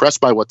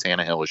impressed by what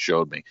Tannehill has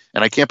showed me.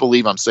 And I can't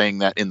believe I'm saying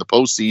that in the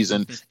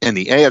postseason, in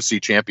the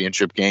AFC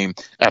Championship game,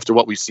 after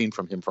what we've seen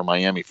from him from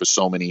Miami for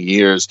so many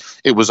years.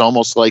 It was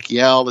almost like,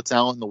 all the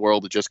talent in the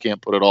world, it just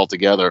can't put it all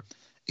together.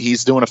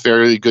 He's doing a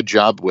fairly good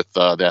job with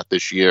that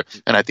this year,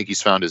 and I think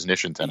he's found his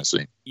niche in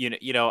Tennessee.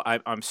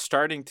 I'm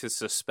starting to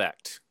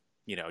suspect,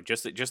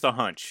 just a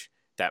hunch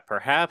that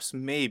perhaps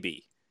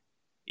maybe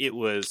it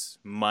was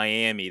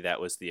Miami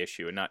that was the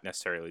issue, and not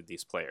necessarily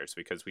these players,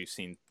 because we've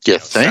seen.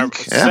 We've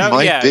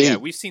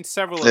seen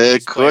several of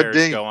these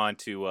players go on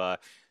to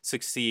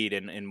succeed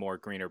in more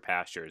greener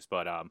pastures,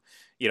 but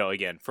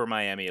again, for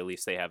Miami, at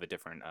least they have a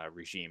different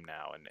regime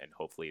now, and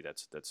hopefully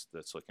that's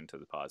looking to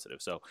the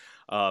positive. So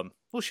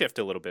we'll shift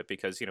a little bit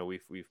because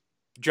we've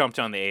jumped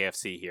on the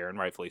AFC here, and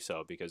rightfully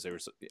so, because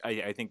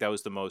I think that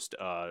was the most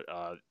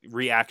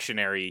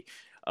reactionary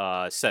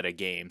set of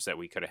games that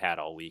we could have had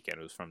all weekend.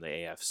 It was from the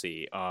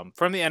AFC.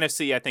 From the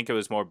NFC, I think it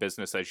was more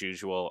business as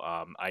usual.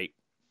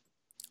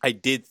 I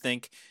did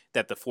think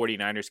that the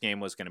 49ers game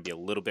was going to be a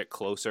little bit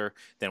closer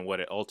than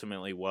what it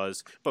ultimately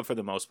was. But for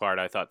the most part,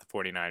 I thought the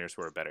 49ers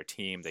were a better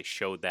team. They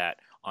showed that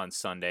on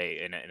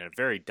Sunday in a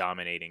very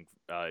dominating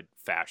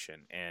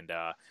fashion. And,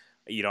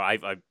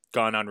 I've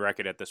gone on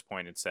record at this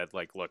point and said,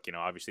 like, look,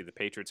 obviously the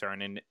Patriots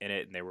aren't in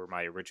it, and they were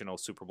my original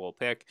Super Bowl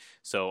pick.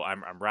 So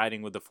I'm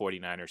riding with the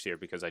 49ers here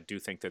because I do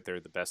think that they're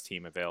the best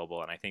team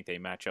available, and I think they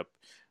match up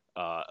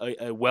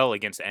well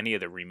against any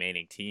of the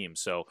remaining teams.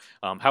 So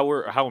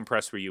how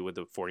impressed were you with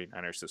the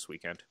 49ers this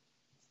weekend?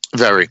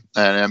 Very.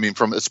 And I mean,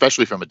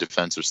 especially from a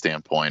defensive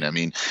standpoint, I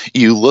mean,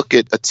 you look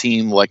at a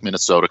team like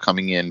Minnesota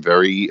coming in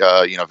very,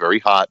 very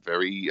hot,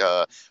 very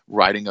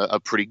riding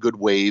a pretty good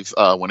wave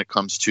when it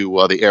comes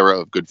to the era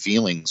of good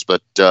feelings.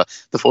 But the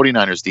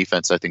 49ers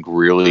defense, I think,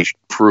 really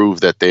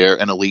proved that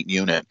they're an elite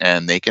unit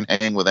and they can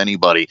hang with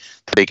anybody.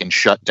 They can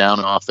shut down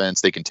an offense.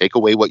 They can take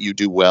away what you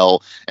do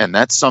well. And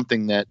that's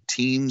something that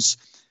teams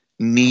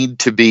need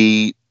to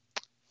be.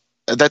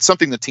 That's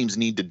something that teams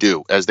need to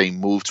do as they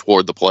move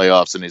toward the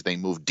playoffs and as they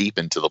move deep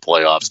into the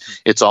playoffs. Mm-hmm.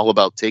 It's all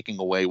about taking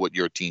away what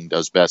your team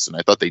does best. And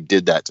I thought they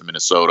did that to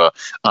Minnesota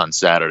on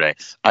Saturday.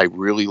 I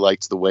really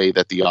liked the way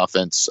that the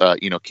offense,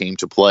 came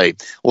to play.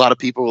 A lot of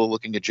people are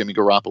looking at Jimmy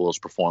Garoppolo's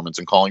performance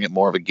and calling it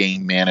more of a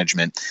game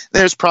management.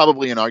 There's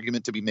probably an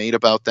argument to be made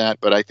about that,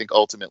 but I think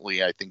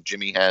ultimately,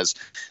 Jimmy has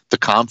the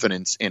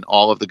confidence in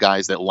all of the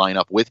guys that line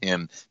up with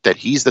him that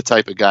he's the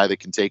type of guy that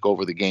can take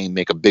over the game,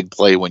 make a big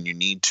play when you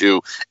need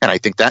to. And I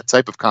think that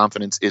type of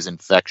confidence is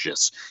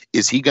infectious.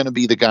 Is he going to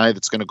be the guy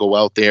that's going to go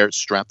out there,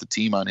 strap the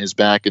team on his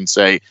back and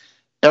say,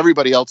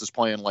 everybody else is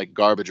playing like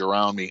garbage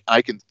around me.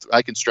 I can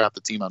strap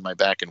the team on my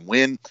back and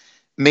win?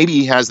 Maybe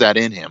he has that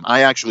in him.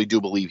 I actually do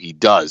believe he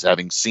does,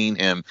 having seen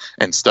him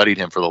and studied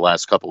him for the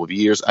last couple of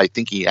years. I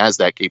think he has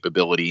that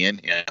capability in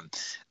him.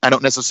 I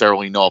don't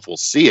necessarily know if we'll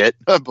see it,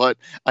 but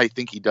I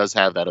think he does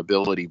have that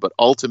ability. But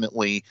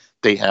ultimately,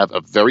 they have a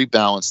very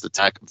balanced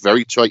attack,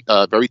 very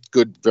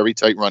good, very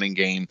tight running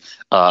game,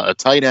 a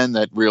tight end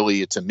that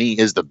really, to me,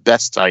 is the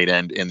best tight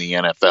end in the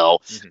NFL.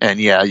 Mm-hmm. And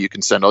yeah, you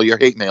can send all your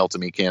hate mail to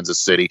me, Kansas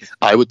City.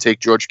 I would take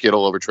George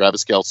Kittle over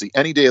Travis Kelce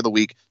any day of the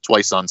week,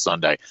 twice on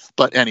Sunday.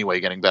 But anyway,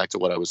 getting back to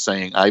what I was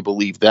saying, I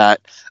believe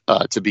that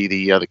to be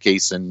the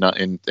case in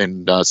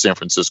San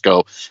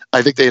Francisco.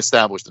 I think they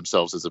established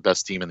themselves as the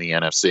best team in the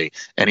NFC.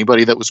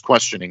 Anybody that was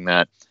questioning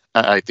that,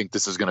 I think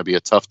this is going to be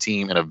a tough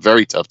team and a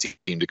very tough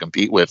team to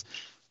compete with.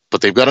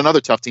 But they've got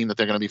another tough team that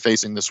they're going to be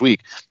facing this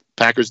week.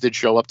 Packers did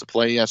show up to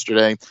play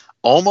yesterday,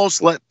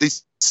 almost let the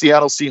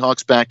Seattle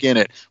Seahawks back in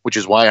it, which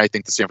is why I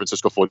think the San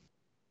Francisco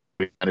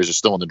 49ers are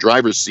still in the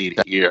driver's seat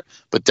here,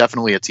 but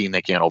definitely a team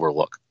they can't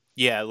overlook.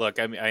 Yeah, look,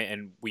 I mean,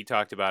 and we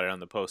talked about it on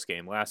the post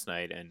game last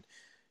night, and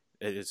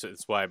it's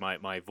why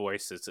my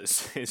voice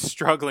is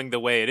struggling the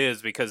way it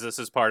is, because this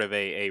is part of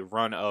a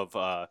run of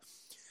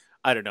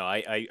I don't know.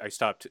 I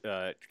stopped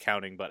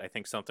counting, but I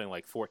think something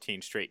like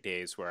 14 straight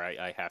days where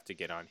I have to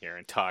get on here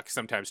and talk,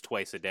 sometimes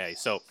twice a day.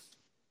 So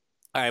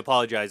I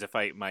apologize if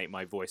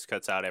my voice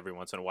cuts out every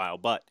once in a while.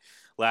 But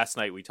last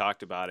night we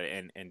talked about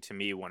it, and to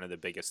me, one of the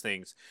biggest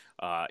things,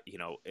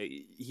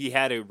 he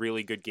had a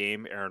really good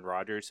game, Aaron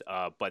Rodgers,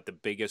 but the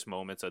biggest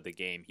moments of the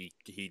game,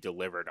 he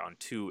delivered on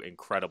two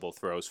incredible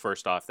throws.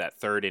 First off, that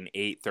 3rd and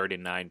 8, 3rd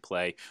and 9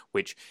 play,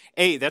 which,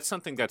 that's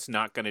something that's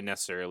not going to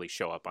necessarily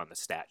show up on the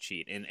stat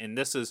sheet. And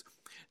this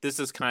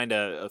is kind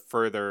of a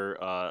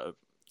further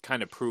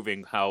kind of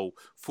proving how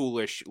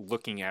foolish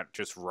looking at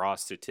just raw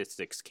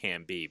statistics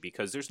can be,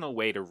 because there's no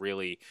way to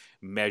really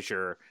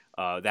measure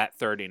that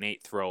 3rd and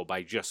 8 throw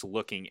by just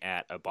looking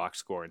at a box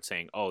score and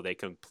saying, oh, they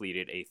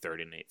completed a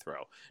 3rd and 8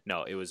 throw.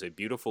 No, it was a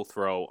beautiful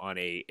throw on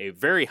a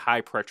very high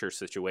pressure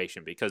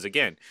situation, because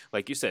again,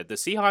 like you said, the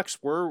Seahawks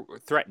were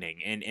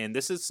threatening, and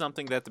this is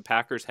something that the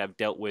Packers have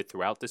dealt with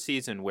throughout the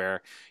season,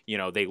 where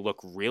they look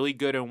really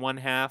good in one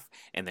half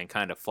and then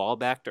kind of fall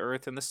back to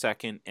earth in the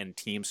second, and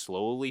teams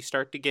slowly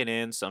start to get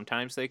in.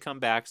 Sometimes they come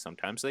back,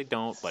 sometimes they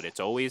don't, but it's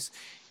always,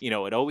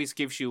 it always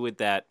gives you with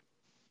that.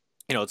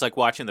 It's like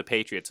watching the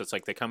Patriots. It's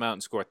like they come out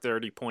and score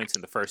 30 points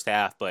in the first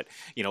half, but,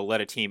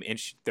 let a team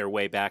inch their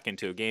way back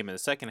into a game in the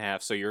second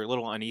half, so you're a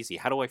little uneasy.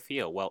 How do I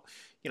feel? Well,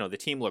 the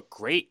team looked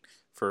great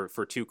for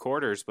 2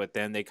 quarters, but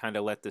then they kind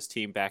of let this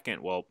team back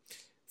in. Well,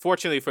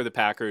 fortunately for the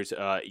Packers,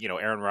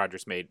 Aaron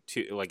Rodgers made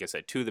two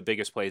of the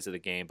biggest plays of the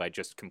game by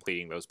just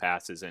completing those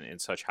passes in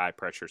such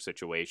high-pressure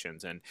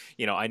situations. And,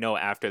 I know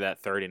after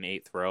that 3rd and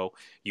 8 throw,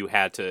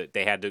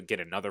 they had to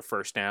get another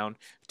first down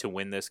to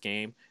win this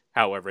game.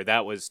 However,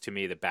 that was, to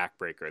me, the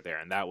backbreaker there,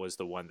 and that was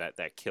the one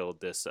that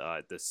killed this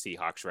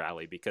Seahawks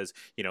rally, because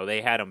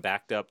they had them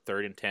backed up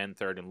 3rd and 10,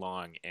 3rd and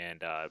long,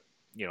 and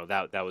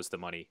that was the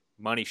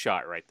money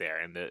shot right there,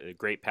 and the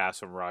great pass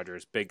from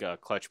Rodgers, big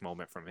clutch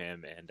moment from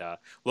him, and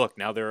look,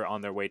 now they're on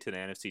their way to the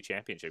NFC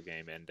Championship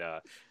game, and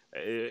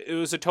it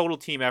was a total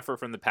team effort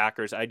from the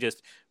Packers.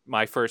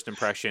 My first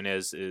impression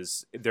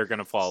is they're going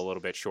to fall a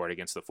little bit short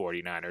against the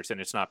 49ers,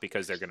 and it's not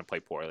because they're going to play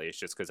poorly, it's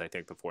just because I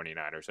think the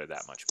 49ers are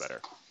that much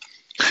better.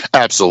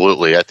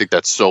 Absolutely. I think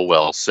that's so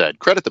well said.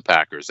 Credit the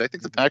Packers. I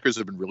think the Packers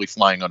have been really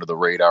flying under the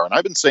radar. And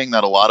I've been saying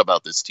that a lot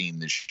about this team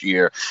this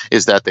year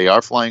is that they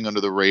are flying under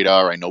the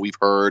radar. I know we've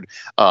heard,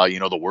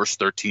 the worst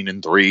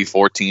 13-3,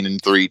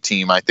 14-3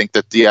 team. I think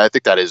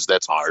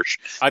that's harsh.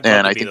 I'd love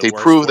And to I be think the they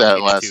worst proved that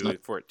 14 and last 2,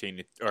 night.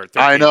 14 or I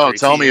 13 and know. 3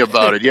 Tell me team.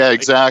 about it. Yeah, Like,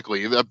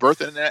 exactly.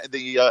 Birth in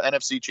the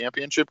NFC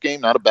Championship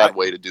game, not a I, bad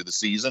way to do the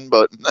season,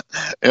 but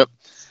yep.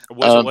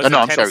 wasn't No,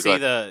 I'm sorry. Go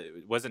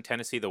ahead.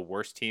 Tennessee the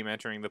worst team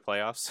entering the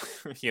playoffs?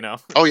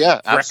 Oh yeah,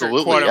 Record,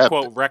 absolutely. quote Yeah,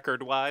 unquote,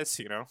 record wise.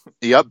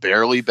 Yep,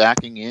 barely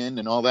backing in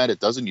and all that. It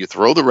doesn't. You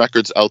throw the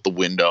records out the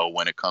window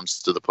when it comes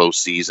to the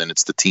postseason.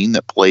 It's the team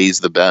that plays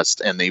the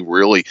best, and they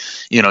really,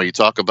 you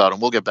talk about,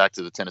 and we'll get back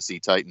to the Tennessee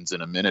Titans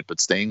in a minute. But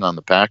staying on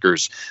the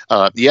Packers,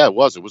 yeah, it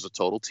was a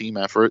total team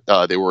effort.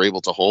 They were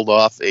able to hold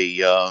off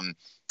a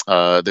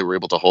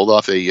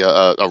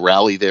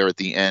rally there at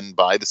the end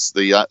by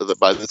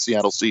by the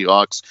Seattle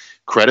Seahawks.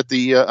 Credit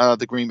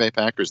the Green Bay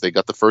Packers. They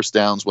got the first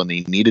downs when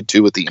they needed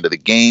to at the end of the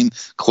game,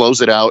 close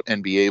it out,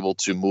 and be able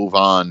to move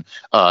on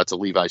to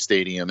Levi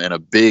Stadium and a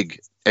big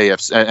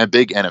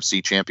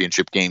NFC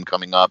championship game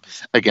coming up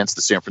against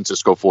the San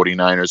Francisco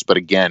 49ers. But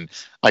again,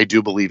 I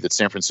do believe that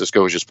San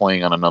Francisco is just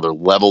playing on another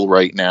level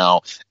right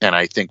now. And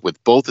I think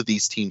with both of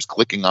these teams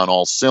clicking on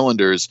all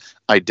cylinders,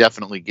 I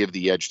definitely give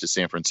the edge to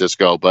San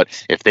Francisco. But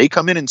if they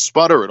come in and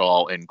sputter at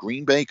all and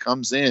Green Bay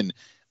comes in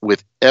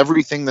with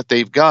everything that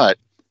they've got,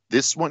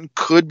 this one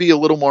could be a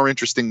little more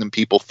interesting than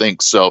people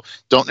think. So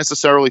don't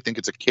necessarily think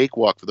it's a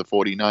cakewalk for the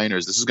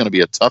 49ers. This is going to be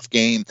a tough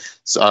game.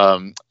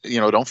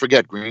 Don't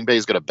forget, Green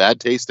Bay's got a bad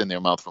taste in their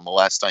mouth from the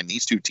last time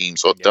these two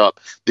teams hooked up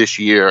this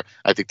year.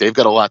 I think they've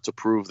got a lot to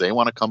prove. They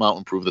want to come out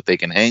and prove that they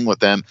can hang with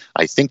them.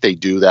 I think they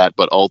do that,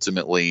 but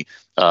ultimately,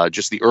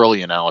 just the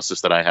early analysis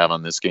that I have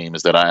on this game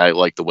is that I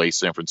like the way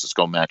San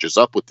Francisco matches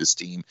up with this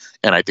team,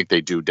 and I think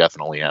they do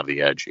definitely have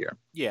the edge here.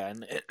 Yeah,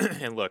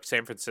 and look,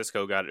 San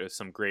Francisco got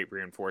some great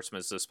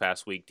reinforcements this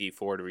past week. D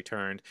Ford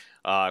returned,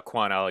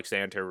 Quan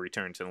Alexander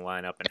returned to the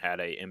lineup and had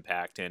an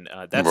impact, and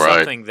that's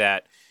something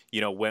that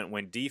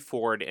when D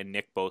Ford and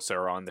Nick Bosa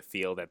are on the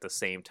field at the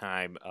same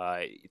time,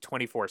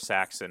 24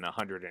 sacks and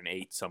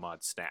 108 some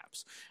odd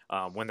snaps.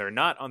 When they're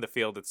not on the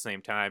field at the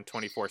same time,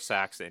 24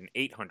 sacks and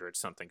 800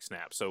 something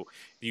snaps. So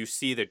you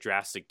see the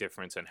drastic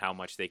difference in how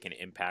much they can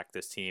impact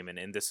this team,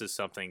 and this is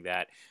something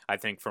that I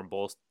think from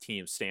both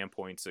teams'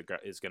 standpoints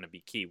is going to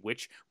be key.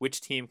 Which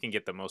team can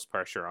get the most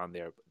pressure on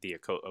the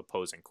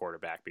opposing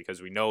quarterback?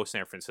 Because we know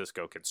San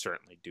Francisco can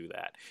certainly do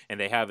that, and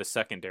they have a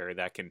secondary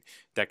that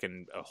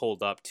can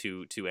hold up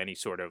to any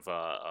sort of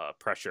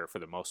pressure for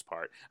the most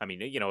part. I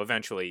mean,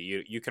 eventually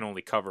you can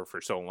only cover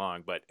for so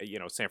long, but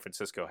San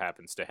Francisco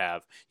happens to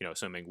have,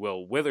 assuming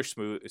Will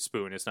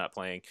Witherspoon is not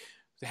playing,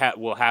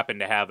 will happen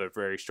to have a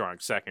very strong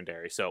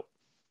secondary. So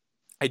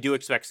I do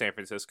expect San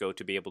Francisco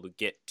to be able to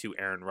get to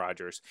Aaron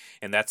Rodgers,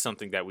 and that's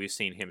something that we've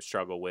seen him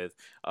struggle with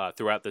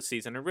throughout the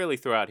season and really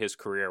throughout his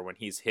career when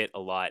he's hit a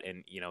lot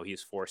and,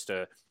 he's forced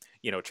to,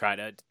 try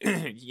to,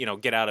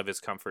 get out of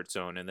his comfort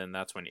zone, and then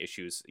that's when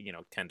issues,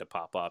 tend to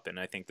pop up, and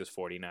I think this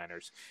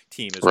 49ers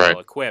team is well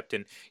equipped.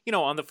 And,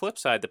 on the flip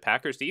side, the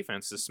Packers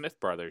defense, the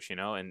Smith brothers,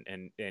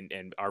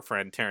 and our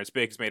friend Terrence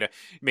Biggs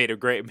made a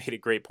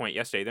great point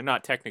yesterday. They're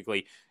not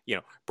technically,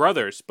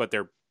 brothers, but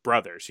they're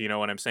brothers, you know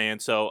what I'm saying?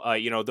 So,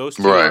 those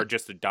two are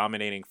just a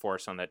dominating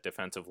force on that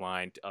defensive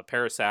line. A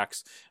pair of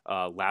sacks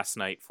last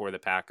night for the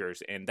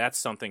Packers, and that's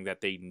something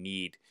that they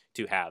need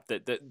to have.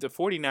 The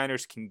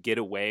 49ers can get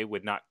away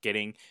with not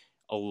getting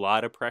a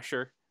lot of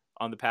pressure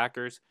on the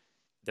Packers.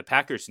 The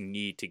Packers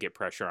need to get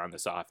pressure on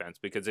this offense,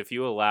 because if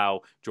you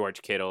allow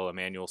George Kittle,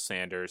 Emmanuel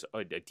Sanders,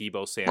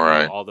 Deebo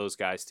Samuel, all those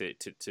guys to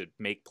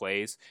make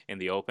plays in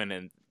the open,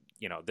 and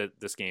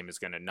this game is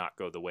going to not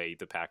go the way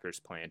the Packers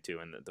plan to,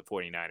 and the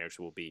 49ers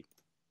will be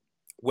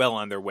well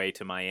on their way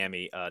to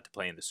Miami to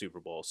play in the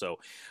Super Bowl. So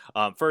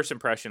first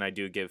impression, I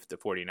do give the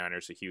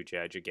 49ers a huge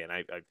edge. Again,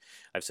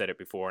 I've said it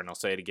before, and I'll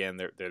say it again.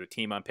 They're the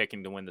team I'm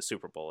picking to win the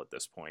Super Bowl at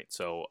this point.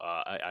 So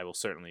I will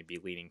certainly be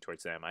leaning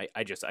towards them.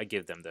 I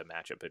give them the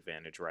matchup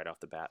advantage right off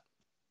the bat.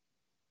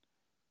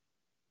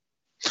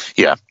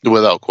 Yeah,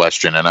 without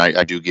question. And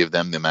I do give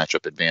them the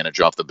matchup advantage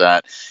off the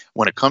bat.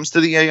 When it comes to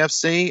the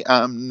AFC,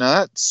 I'm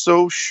not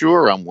so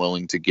sure I'm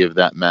willing to give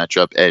that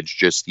matchup edge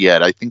just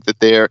yet. I think that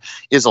there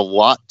is a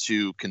lot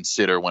to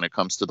consider when it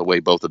comes to the way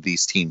both of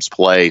these teams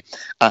play.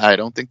 I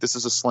don't think this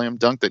is a slam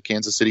dunk that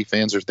Kansas City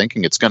fans are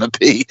thinking it's going to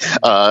be.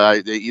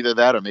 Either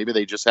that, or maybe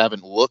they just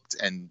haven't looked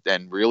and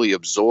really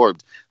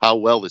absorbed how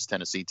well this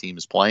Tennessee team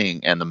is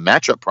playing and the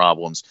matchup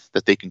problems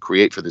that they can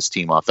create for this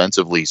team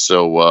offensively.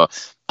 So,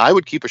 I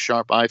would keep a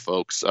sharp eye,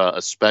 folks,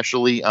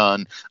 especially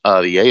on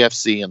the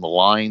AFC and the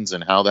lines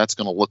and how that's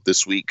going to look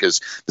this week, because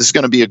this is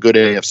going to be a good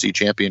AFC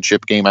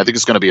championship game. I think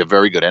it's going to be a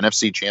very good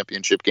NFC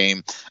championship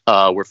game.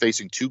 We're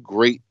facing two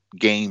great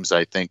games,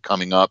 I think,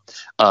 coming up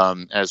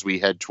as we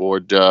head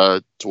toward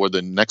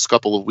the next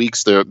couple of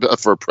weeks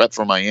for prep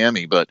for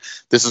Miami. But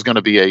this is going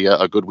to be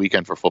a good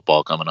weekend for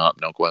football coming up,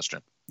 no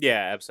question.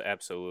 Yeah,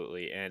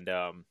 absolutely. And,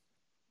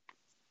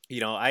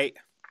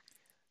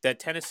 that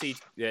Tennessee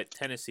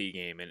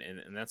game,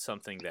 and that's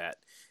something that,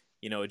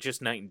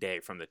 just night and day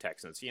from the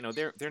Texans.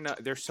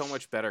 They're so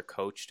much better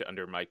coached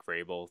under Mike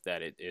Vrabel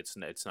that it's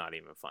not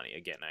even funny.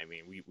 Again, I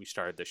mean, we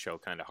started the show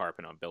kind of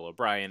harping on Bill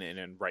O'Brien,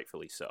 and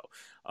rightfully so.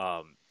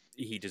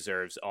 He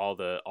deserves all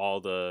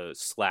the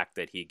slack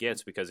that he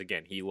gets because,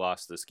 again, he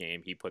lost this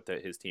game. He put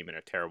his team in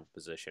a terrible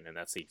position, and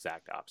that's the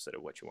exact opposite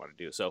of what you want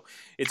to do. So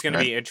it's going to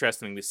be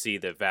interesting to see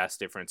the vast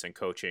difference in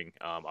coaching.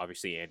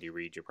 Obviously, Andy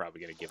Reid, you're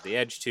probably going to give the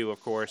edge to, of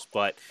course,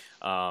 but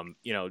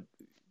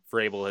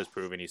Vrabel has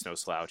proven he's no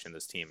slouch, and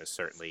this team is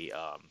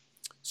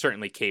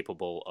certainly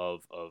capable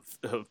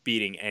of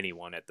beating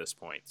anyone at this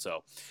point.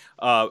 So,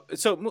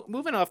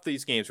 moving off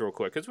these games real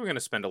quick, because we're going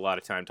to spend a lot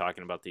of time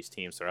talking about these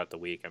teams throughout the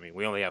week. I mean,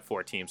 we only have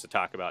 4 teams to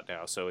talk about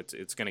now, so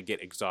it's going to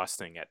get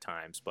exhausting at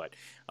times. But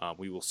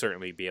we will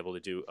certainly be able to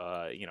do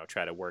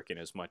try to work in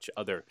as much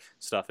other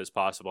stuff as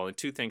possible. And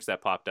 2 things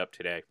that popped up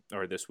today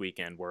or this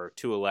weekend were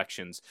 2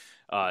 elections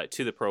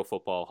to the Pro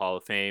Football Hall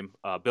of Fame.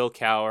 Bill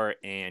Cowher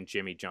and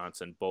Jimmy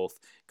Johnson both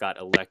got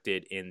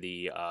elected in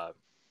the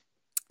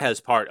as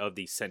part of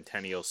the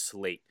Centennial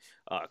Slate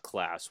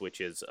class,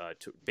 which is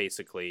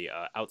basically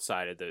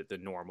outside of the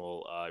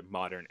normal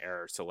modern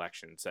era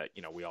selections that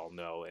we all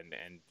know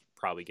and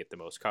probably get the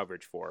most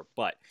coverage for.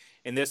 But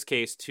in this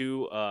case,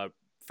 2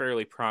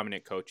 fairly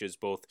prominent coaches,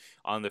 both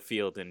on the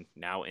field and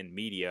now in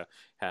media,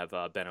 have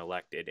been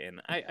elected.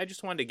 And I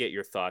just wanted to get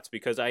your thoughts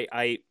because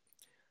I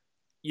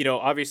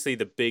obviously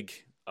the big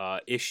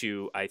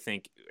issue I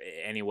think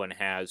anyone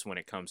has when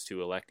it comes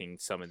to electing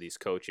some of these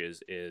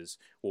coaches is,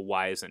 well,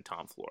 why isn't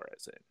Tom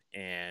Flores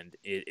in? And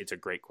it's a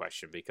great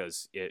question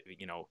because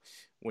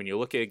when you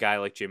look at a guy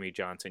like Jimmy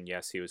Johnson,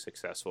 yes, he was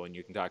successful, and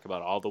you can talk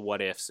about all the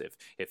what ifs.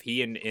 If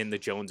he and the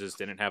Joneses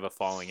didn't have a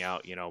falling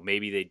out,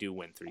 maybe they do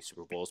win 3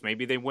 Super Bowls,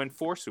 maybe they win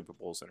 4 Super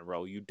Bowls in a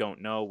row. You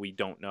don't know. We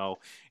don't know.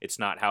 It's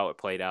not how it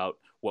played out.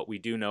 What we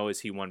do know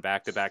is he won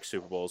back-to-back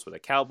Super Bowls with a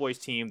Cowboys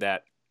team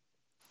that,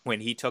 when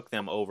he took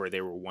them over,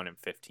 they were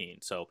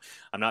 1-15. So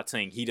I'm not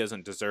saying he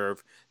doesn't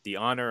deserve the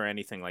honor or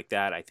anything like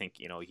that. I think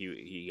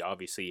he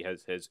obviously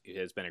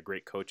has been a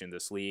great coach in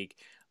this league.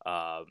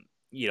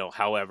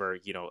 However,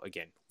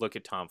 again, look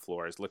at Tom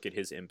Flores, look at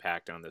his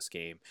impact on this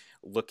game,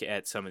 look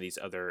at some of these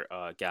other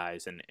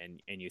guys,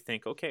 and you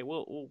think, okay,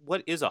 well,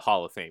 what is a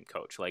Hall of Fame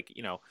coach? Like,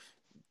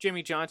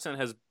 Jimmy Johnson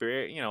has,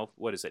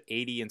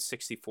 80 and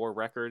 64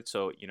 record.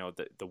 So,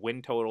 the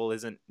win total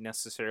isn't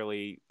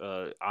necessarily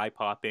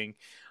eye-popping.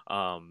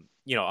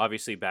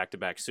 Obviously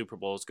back-to-back Super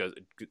Bowls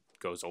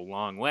goes a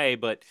long way,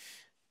 but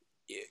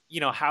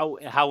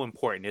how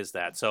important is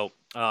that? So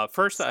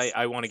first,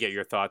 I want to get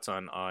your thoughts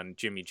on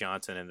Jimmy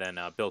Johnson and then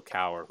Bill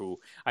Cowher, who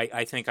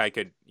I think I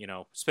could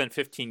spend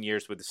 15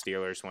 years with the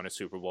Steelers, won a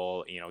Super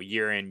Bowl,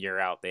 year in, year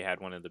out. They had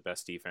one of the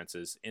best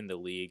defenses in the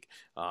league.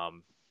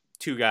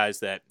 2 guys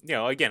that,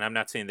 again, I'm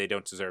not saying they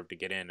don't deserve to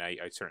get in. I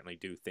certainly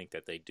do think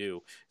that they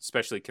do,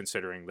 especially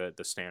considering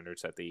the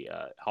standards that the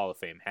Hall of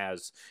Fame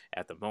has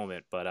at the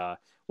moment. But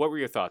what were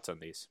your thoughts on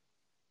these?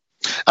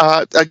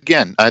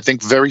 Again, I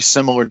think very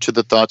similar to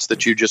the thoughts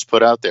that you just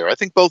put out there. I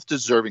think both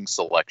deserving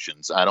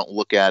selections. I don't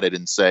look at it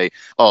and say,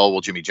 oh,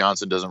 well, Jimmy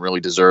Johnson doesn't really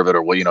deserve it,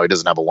 or, well, he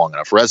doesn't have a long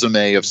enough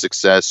resume of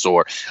success,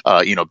 or,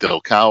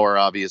 Bill Cowher,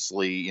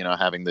 obviously,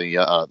 having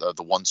the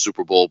 1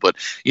 Super Bowl. But,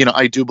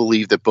 I do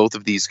believe that both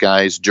of these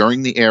guys,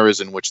 during the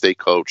eras in which they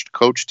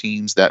coached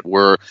teams that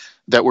were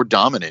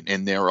dominant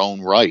in their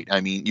own right.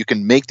 I mean, you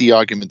can make the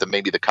argument that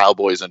maybe the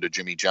Cowboys under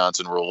Jimmy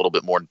Johnson were a little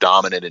bit more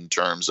dominant in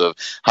terms of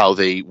how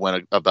they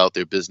went about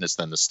their business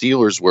than the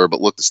Steelers were.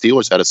 But look, the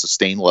Steelers had a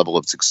sustained level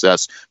of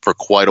success for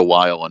quite a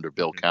while under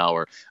Bill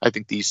Cowher. I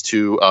think these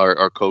 2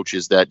 are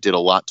coaches that did a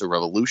lot to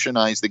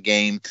revolutionize the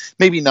game,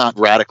 maybe not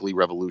radically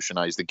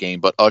revolutionize the game,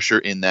 but usher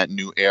in that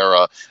new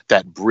era,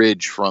 that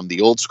bridge from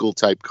the old school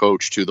type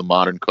coach to the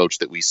modern coach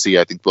that we see.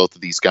 I think both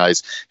of these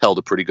guys held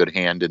a pretty good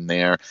hand in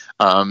there.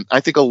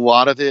 I think a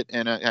lot of it,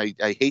 and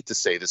I hate to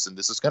say this, and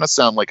this is going to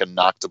sound like a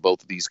knock to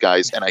both of these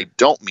guys, and I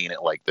don't mean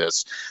it like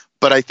this,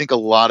 but I think a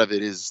lot of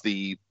it is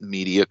the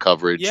media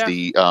coverage. Yeah.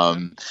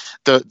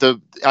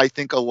 I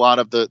think a lot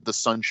of the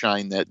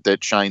sunshine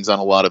that shines on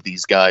a lot of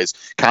these guys.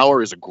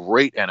 Cowher is a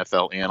great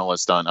NFL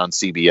analyst on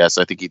CBS.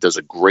 I think he does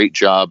a great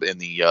job in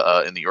the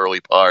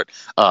early part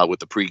with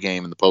the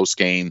pregame and the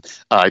postgame.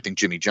 I think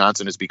Jimmy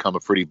Johnson has become a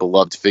pretty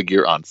beloved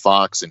figure on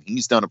Fox, and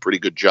he's done a pretty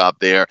good job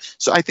there.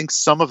 So I think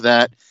some of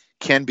that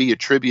can be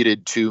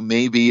attributed to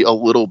maybe a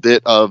little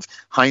bit of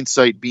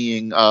hindsight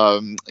being,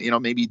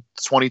 maybe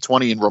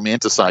 2020 and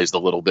romanticized a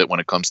little bit when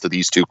it comes to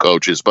these 2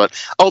 coaches. But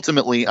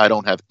ultimately, I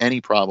don't have any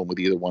problem with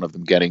either one of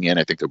them getting in.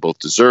 I think they're both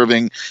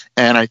deserving.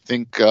 And I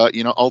think,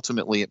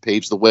 ultimately it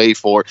paves the way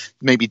for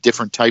maybe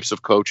different types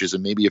of coaches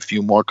and maybe a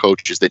few more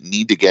coaches that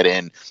need to get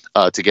in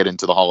to get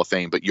into the Hall of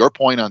Fame. But your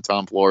point on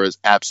Tom Flores,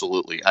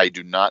 absolutely. I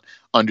do not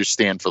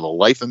understand for the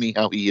life of me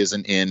how he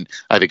isn't in.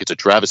 I think it's a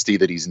travesty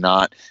that he's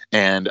not.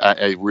 And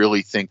I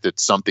really think that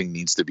something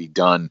needs to be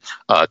done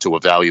to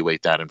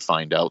evaluate that and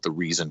find out the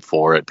reason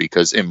for it.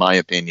 Because in my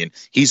opinion,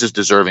 he's as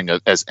deserving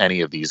as any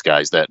of these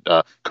guys that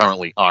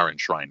currently are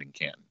enshrined in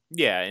Canton.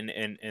 Yeah,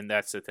 and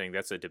that's the thing.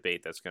 That's a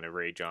debate that's going to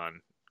rage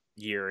on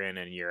year in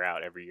and year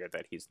out every year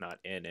that he's not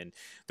in. And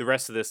the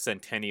rest of this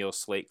centennial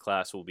slate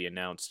class will be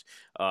announced,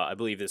 I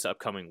believe, this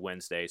upcoming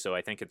Wednesday. So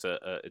I think it's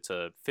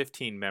a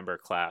 15-member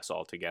class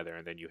altogether,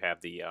 and then you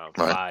have the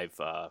Right.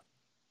 five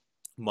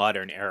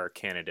modern era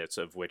candidates,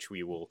 of which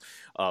we will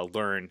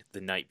learn the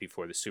night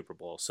before the Super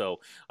Bowl. So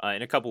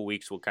in a couple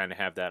weeks, we'll kind of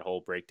have that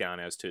whole breakdown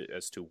as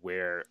to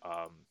where.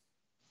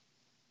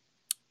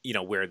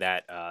 Where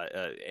that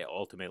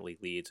ultimately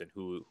leads and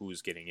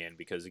who's getting in,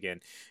 because again,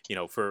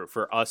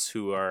 for us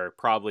who are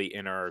probably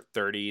in our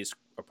 30s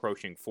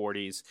approaching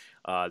 40s,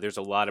 there's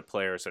a lot of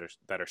players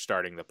that are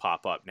starting to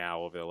pop up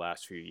now over the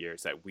last few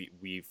years that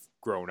we've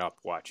grown up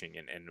watching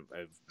and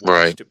have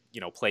watched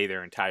play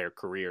their entire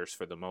careers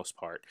for the most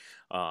part.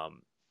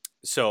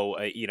 So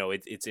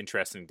it's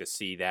interesting to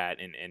see that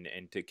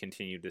and to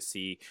continue to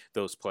see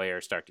those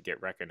players start to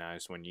get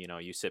recognized when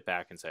you sit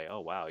back and say,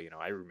 oh wow,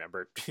 I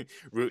remember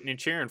rooting and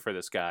cheering for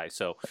this guy.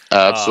 So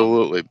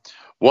Absolutely.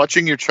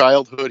 Watching your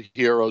childhood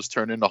heroes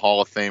turn into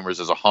Hall of Famers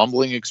is a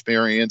humbling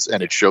experience,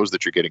 and it shows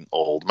that you're getting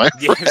old, my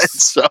friend.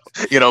 Yes. So,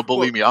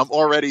 believe me, I'm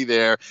already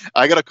there.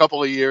 I got a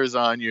couple of years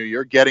on you.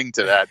 You're getting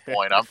to that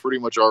point. I'm pretty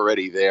much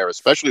already there,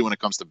 especially when it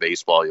comes to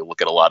baseball. You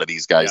look at a lot of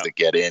these guys that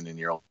get in, and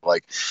you're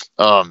like,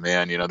 oh,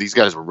 man, these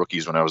guys were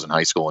rookies when I was in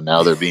high school, and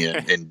now they're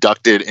being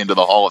inducted into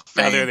the Hall of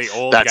Fame. Now they're the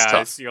old That's guys.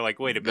 tough. You're like,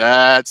 wait a minute.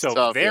 That's so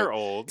tough. They're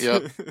old.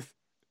 Yep.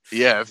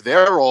 Yeah, if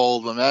they're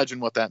old, imagine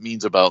what that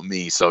means about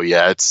me. So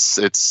yeah, it's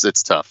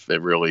tough. It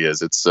really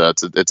is. It's a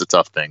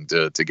tough thing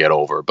to get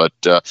over. But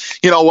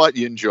you know what?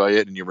 You enjoy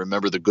it and you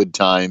remember the good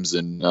times,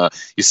 and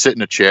you sit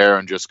in a chair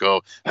and just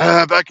go,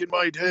 back in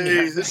my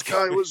day, this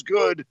guy was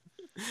good.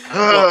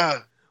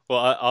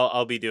 Well,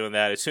 I'll be doing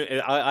that as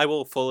soon. I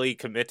will fully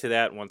commit to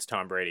that once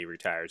Tom Brady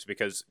retires,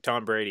 because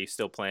Tom Brady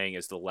still playing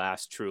is the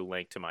last true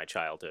link to my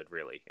childhood,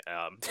 really.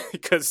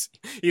 Because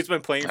he's been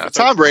playing. For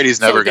Tom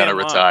Brady's never going to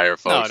long. retire,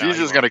 folks. No, he's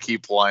just going to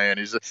keep playing.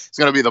 He's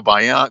going to be the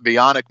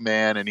bionic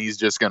man, and he's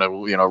just going to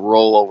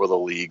roll over the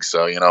league.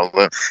 So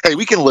but, hey,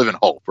 we can live in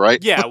hope,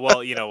 right? Yeah.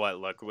 Well, you know what?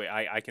 Look,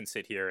 I can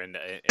sit here and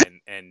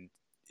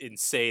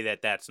say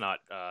that that's not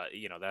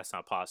that's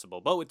not possible.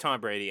 But with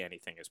Tom Brady,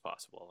 anything is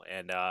possible.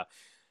 And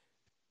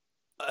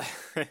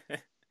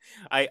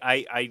I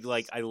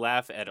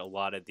laugh at a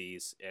lot of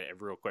these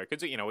real quick,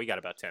 because we got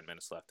about 10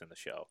 minutes left in the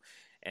show,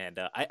 and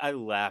I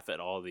laugh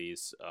at all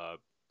these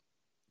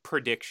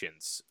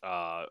predictions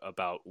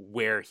about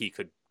where he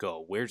could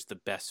go, where's the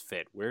best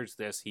fit, where's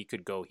this, he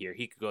could go here,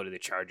 he could go to the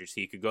Chargers,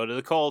 he could go to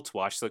the Colts.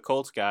 Watch the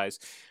Colts guys.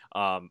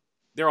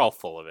 They're all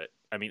full of it.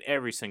 I mean,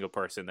 every single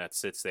person that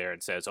sits there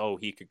and says, oh,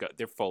 he could go,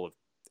 they're full of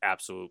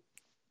absolute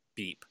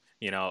beep.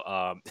 They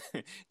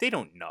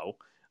don't know.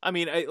 I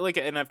mean,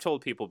 and I've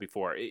told people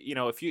before,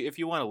 if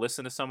you want to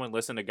listen to someone,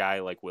 listen to a guy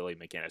like Willie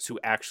McGinnis, who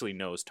actually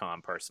knows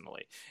Tom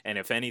personally. And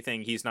if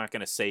anything, he's not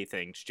going to say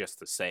things just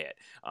to say it.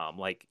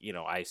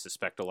 I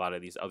suspect a lot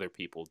of these other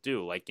people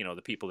do.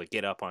 The people that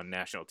get up on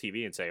national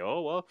TV and say,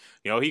 oh,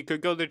 well, he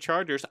could go to the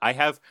Chargers. I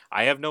have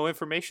no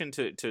information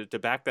to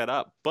back that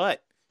up,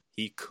 but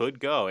he could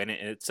go, and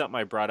it's something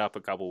I brought up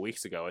a couple of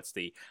weeks ago. It's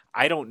the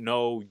I don't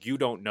know, you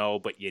don't know,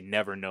 but you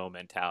never know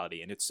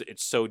mentality, and it's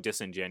so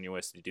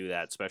disingenuous to do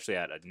that, especially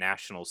at a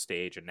national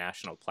stage, a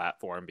national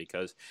platform,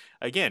 because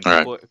again,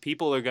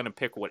 people are going to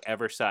pick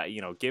whatever side.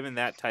 Given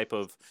that type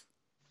of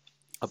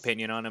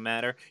opinion on a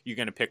matter, you're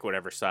going to pick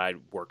whatever side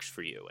works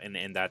for you,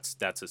 and that's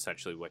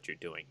essentially what you're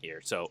doing here.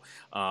 So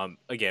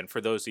again,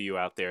 for those of you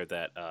out there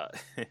that are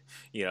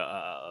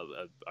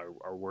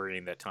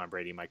worrying that Tom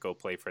Brady might go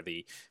play for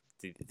the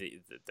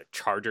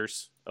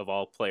Chargers of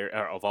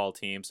all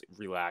teams,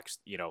 relax.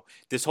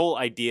 This whole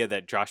idea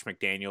that Josh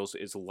McDaniels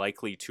is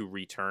likely to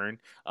return,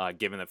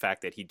 given the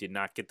fact that he did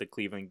not get the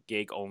Cleveland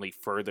gig, only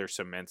further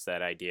cements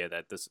that idea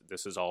that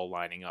this is all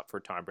lining up for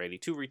Tom Brady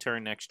to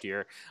return next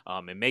year.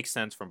 It makes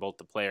sense from both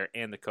the player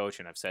and the coach,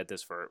 and I've said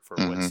this for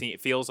what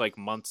it feels like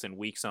months and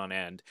weeks on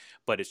end,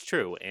 but it's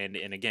true. And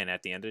again,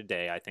 at the end of the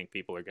day, I think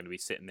people are going to be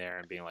sitting there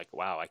and being like,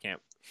 wow, I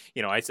can't.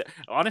 I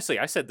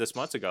said this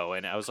months ago,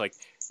 and I was like,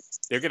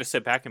 they're going to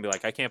sit back and be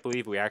like, I can't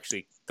believe we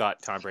actually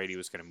thought Tom Brady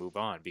was going to move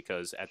on,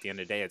 because at the end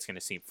of the day, it's going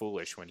to seem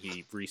foolish when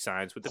he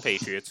re-signs with the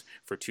Patriots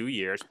for 2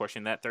 years,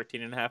 pushing that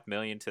 $13.5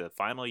 million to the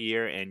final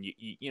year, and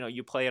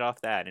you play it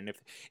off that. And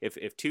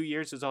if 2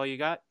 years is all you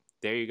got,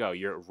 there you go.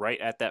 You're right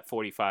at that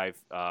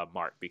 45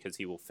 mark, because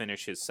he will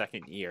finish his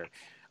second year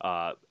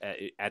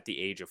at the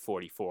age of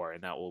 44,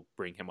 and that will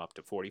bring him up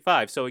to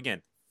 45. So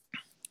again,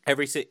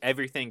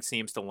 everything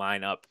seems to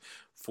line up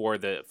for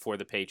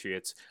the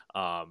Patriots.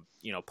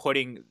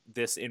 Putting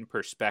this in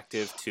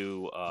perspective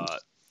to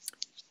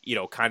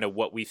kind of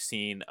what we've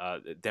seen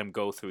them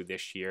go through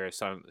this year,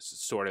 some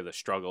sort of the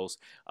struggles.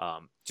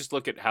 Just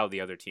look at how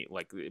the other team,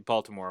 like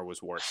Baltimore,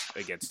 was worse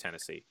against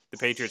Tennessee. The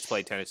Patriots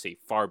played Tennessee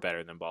far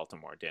better than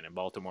Baltimore did, and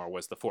Baltimore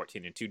was the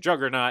 14-2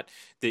 juggernaut,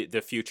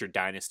 the future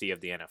dynasty of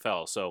the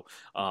NFL. So,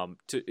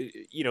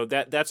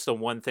 that's the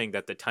one thing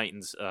that the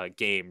Titans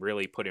game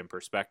really put in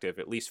perspective,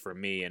 at least for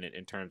me, and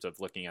in terms of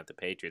looking at the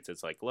Patriots.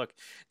 It's like, look,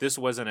 this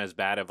wasn't as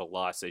bad of a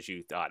loss as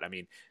you thought. I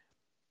mean,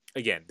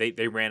 again,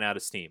 they ran out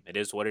of steam. It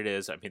is what it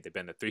is. I mean, they've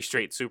been to 3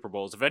 straight Super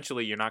Bowls.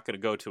 Eventually, you're not going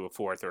to go to a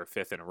 4th or a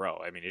 5th in a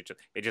row. I mean,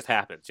 it just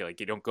happens. You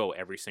don't go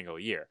every single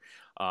year.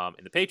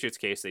 In the Patriots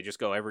case, they just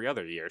go every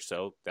other year.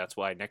 So that's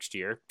why next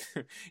year,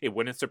 it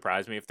wouldn't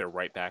surprise me if they're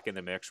right back in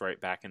the mix,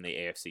 right back in the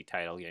AFC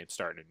title game,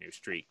 starting a new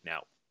streak.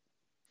 Now,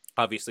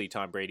 obviously,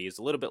 Tom Brady is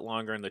a little bit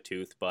longer in the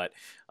tooth, but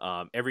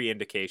every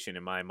indication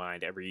in my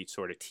mind, every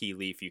sort of tea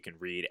leaf you can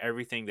read,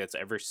 everything that's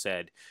ever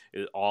said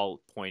is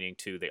all pointing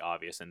to the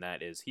obvious, and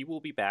that is he will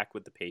be back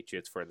with the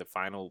Patriots for the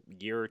final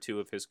year or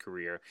two of his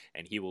career,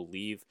 and he will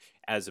leave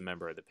as a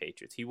member of the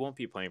Patriots. He won't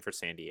be playing for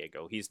San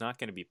Diego. He's not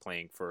going to be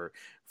playing for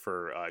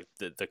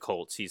the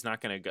Colts. He's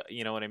not going to go,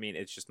 you know what I mean?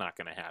 It's just not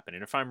going to happen.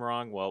 And if I'm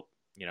wrong, well,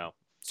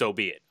 so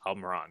be it.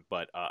 I'm wrong,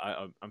 but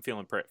I'm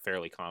feeling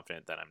fairly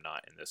confident that I'm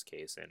not in this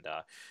case. And,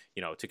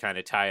 to kind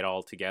of tie it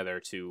all together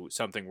to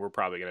something we're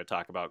probably going to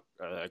talk about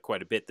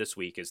quite a bit this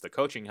week is the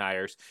coaching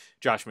hires.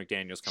 Josh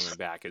McDaniels coming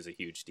back is a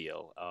huge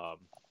deal.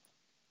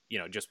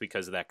 Just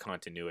because of that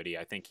continuity,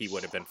 I think he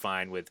would have been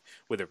fine with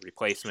a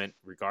replacement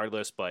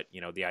regardless. But,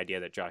 the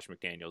idea that Josh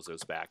McDaniels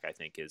is back, I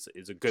think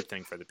is a good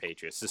thing for the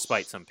Patriots,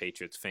 despite some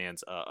Patriots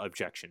fans'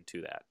 objection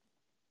to that.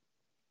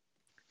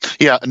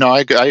 Yeah, no,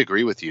 I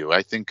agree with you.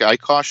 I think I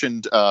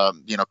cautioned,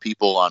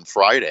 people on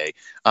Friday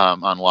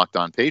on Locked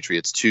On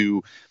Patriots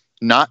to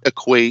not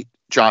equate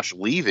Josh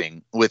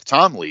leaving with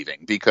Tom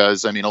leaving,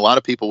 because I mean, a lot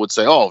of people would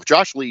say, "Oh, if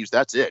Josh leaves,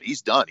 that's it.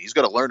 He's done. He's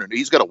got to learn, and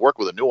he's got to work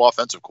with a new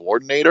offensive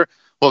coordinator."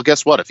 Well,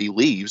 guess what? If he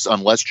leaves,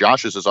 unless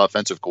Josh is his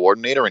offensive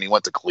coordinator and he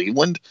went to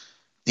Cleveland,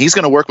 he's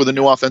going to work with a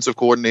new offensive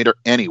coordinator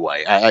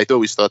anyway. I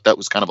always thought that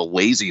was kind of a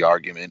lazy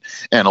argument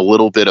and a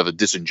little bit of a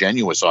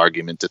disingenuous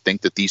argument to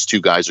think that these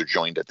two guys are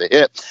joined at the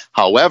hip.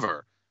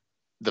 However,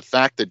 the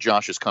fact that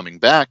Josh is coming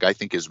back, I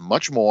think, is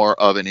much more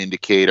of an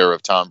indicator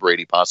of Tom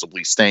Brady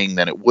possibly staying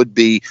than it would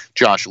be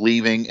Josh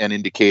leaving, an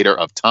indicator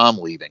of Tom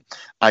leaving.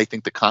 I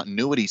think the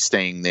continuity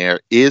staying there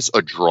is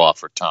a draw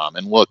for Tom.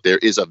 And look, there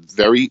is a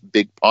very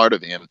big part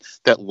of him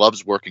that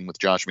loves working with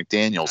Josh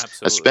McDaniels,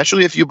 Absolutely.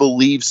 Especially if you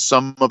believe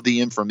some of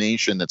the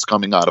information that's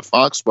coming out of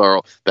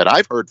Foxborough that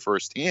I've heard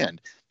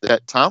firsthand,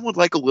 that Tom would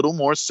like a little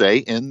more say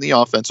in the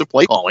offensive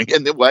play calling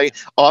and the way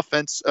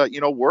offense,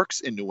 works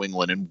in New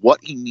England and what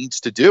he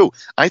needs to do.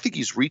 I think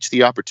he's reached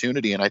the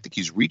opportunity, and I think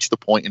he's reached the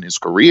point in his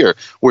career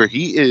where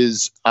he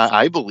is,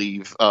 I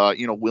believe,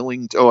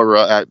 willing to,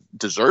 or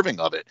deserving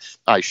of it,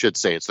 I should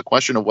say. It's the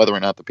question of whether or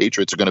not the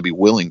Patriots are going to be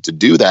willing to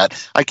do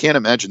that. I can't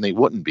imagine they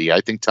wouldn't be.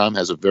 I think Tom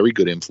has a very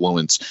good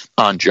influence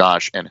on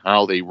Josh and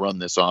how they run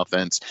this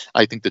offense.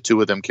 I think the two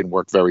of them can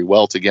work very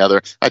well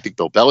together. I think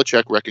Bill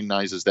Belichick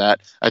recognizes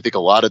that. I think a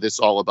lot of this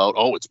all about,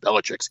 it's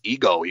Belichick's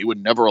ego. He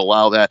would never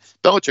allow that.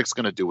 Belichick's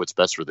going to do what's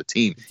best for the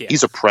team. Yeah.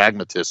 He's a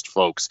pragmatist,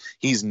 folks.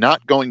 He's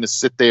not going to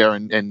sit there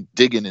and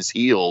dig in his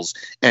heels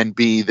and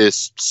be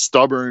this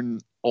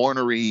stubborn,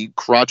 ornery,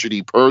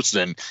 crotchety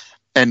person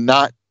and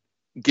not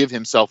give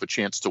himself a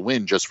chance to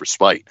win just for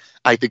spite.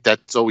 I think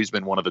that's always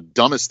been one of the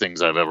dumbest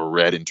things I've ever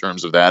read in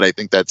terms of that. I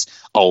think that's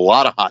a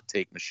lot of hot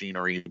take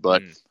machinery,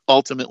 but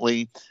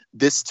ultimately,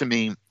 this to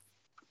me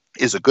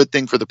is a good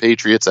thing for the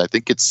Patriots. I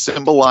think it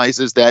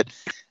symbolizes that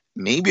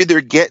maybe they're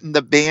getting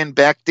the band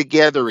back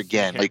together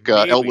again, like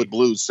Elwood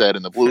Blues said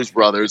in the Blues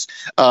Brothers.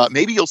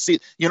 Maybe you'll see.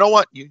 You know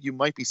what? You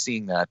might be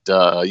seeing that.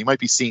 You might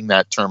be seeing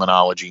that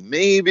terminology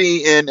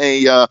maybe in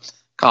a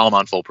column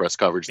on Full Press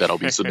Coverage that I'll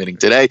be submitting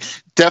today.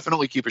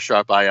 Definitely keep a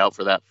sharp eye out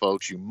for that,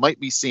 folks. You might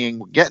be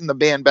seeing getting the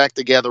band back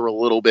together a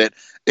little bit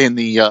in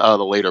the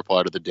later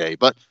part of the day,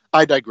 but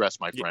I digress,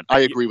 my friend.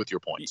 I agree with your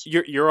points.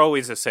 You're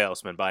always a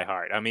salesman by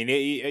heart. I mean,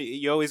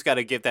 you always got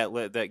to give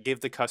give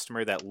the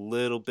customer that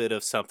little bit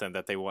of something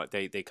that they want.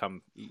 They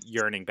come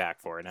yearning back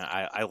for, and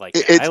I like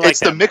that. It's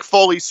the Mick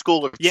Foley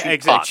school of cheap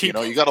exactly.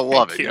 pop. You got to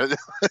love it.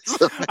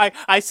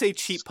 I say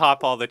cheap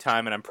pop all the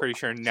time, and I'm pretty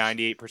sure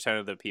 98%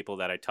 of the people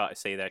that I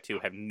say that to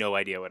have no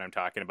idea what I'm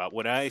talking about.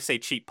 When I say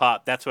cheap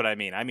pop, that's what I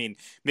mean. I mean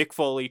Mick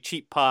Foley,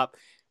 cheap pop,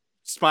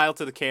 smile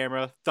to the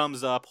camera,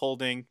 thumbs up,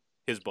 holding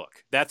his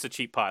book. That's a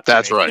cheap pop.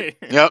 That's right.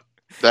 Yep.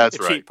 That's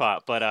right. Cheap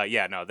pop. But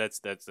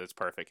that's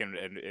perfect and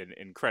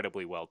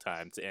incredibly well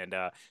timed. And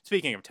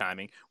speaking of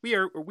timing, we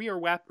are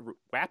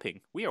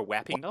wrapping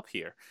up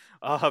here.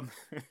 Sound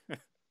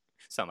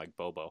like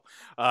Bobo.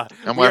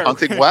 And we're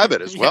hunting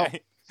wabbit as well.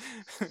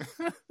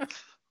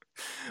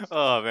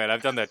 Oh man,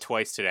 I've done that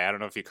twice today. I don't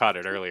know if you caught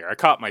it earlier. I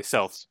caught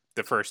myself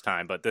the first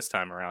time, but this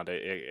time around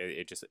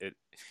it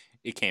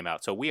came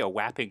out. So we are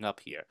wrapping up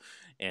here,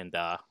 and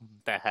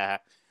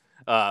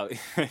uh,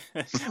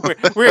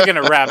 we're going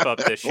to wrap up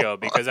this show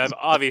because I've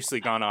obviously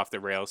gone off the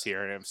rails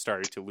here and I'm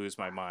starting to lose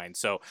my mind.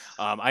 So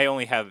I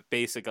only have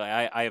basically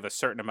I have a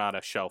certain amount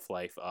of shelf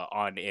life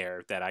on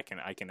air that I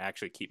can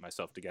actually keep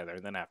myself together,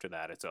 and then after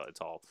that it's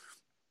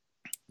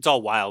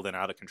all wild and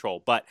out of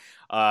control. But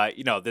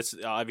this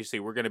obviously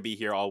we're going to be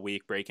here all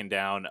week breaking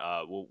down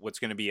what's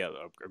going to be a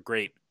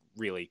great,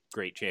 really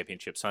great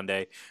championship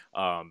Sunday.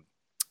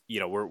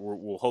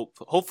 We'll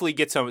hopefully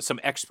get some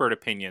expert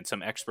opinions,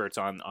 some experts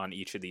on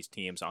each of these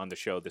teams on the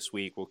show this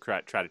week. We'll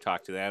try to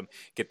talk to them,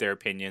 get their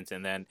opinions,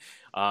 and then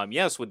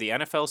yes, with the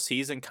NFL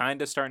season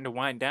kind of starting to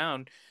wind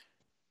down,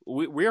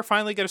 we are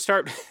finally going to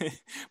start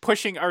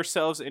pushing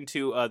ourselves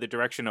into the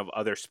direction of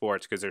other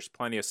sports, because there's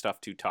plenty of stuff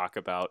to talk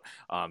about,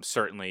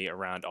 certainly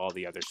around all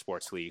the other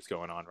sports leagues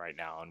going on right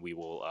now, and we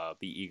will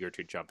be eager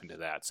to jump into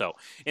that. So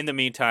in the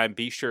meantime,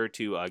 be sure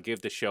to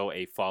give the show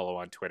a follow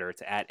on Twitter.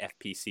 It's at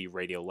FPC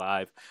Radio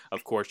Live.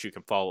 Of course, you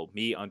can follow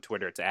me on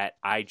Twitter. It's at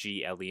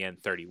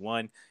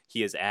IGLEN31.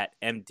 He is at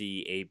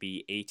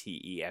MDABATEFPC.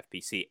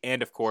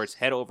 And of course,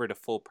 head over to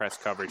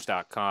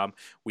fullpresscoverage.com.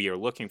 We are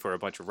looking for a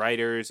bunch of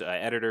writers,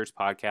 editors,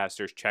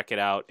 podcasters. Check it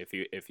out. If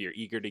you're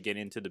eager to get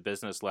into the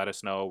business, let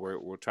us know.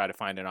 We'll try to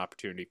find an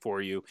opportunity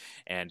for you.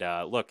 And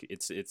look,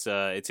 it's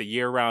a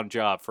year-round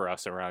job for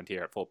us around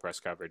here at Full Press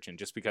Coverage. And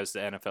just because the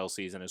NFL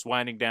season is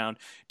winding down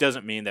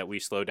doesn't mean that we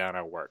slow down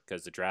our work,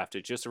 because the draft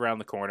is just around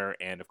the corner.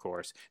 And of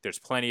course, there's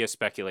plenty of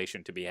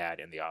speculation to be had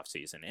in the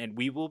offseason. And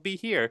we will be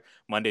here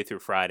Monday through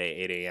Friday,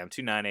 8 a.m.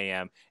 to 9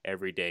 a.m.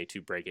 every day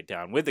to break it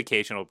down, with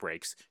occasional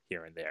breaks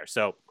here and there.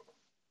 So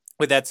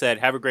with that said,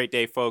 have a great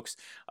day, folks.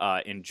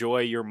 Enjoy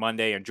your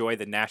Monday. Enjoy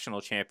the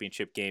national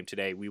championship game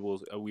today. We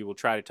will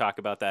try to talk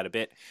about that a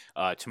bit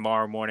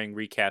tomorrow morning.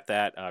 Recap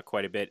that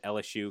quite a bit.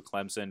 LSU,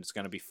 Clemson. It's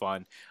going to be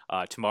fun.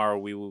 Tomorrow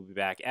we will be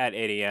back at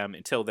 8 a.m.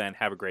 Until then,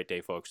 have a great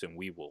day, folks, and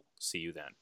we will see you then.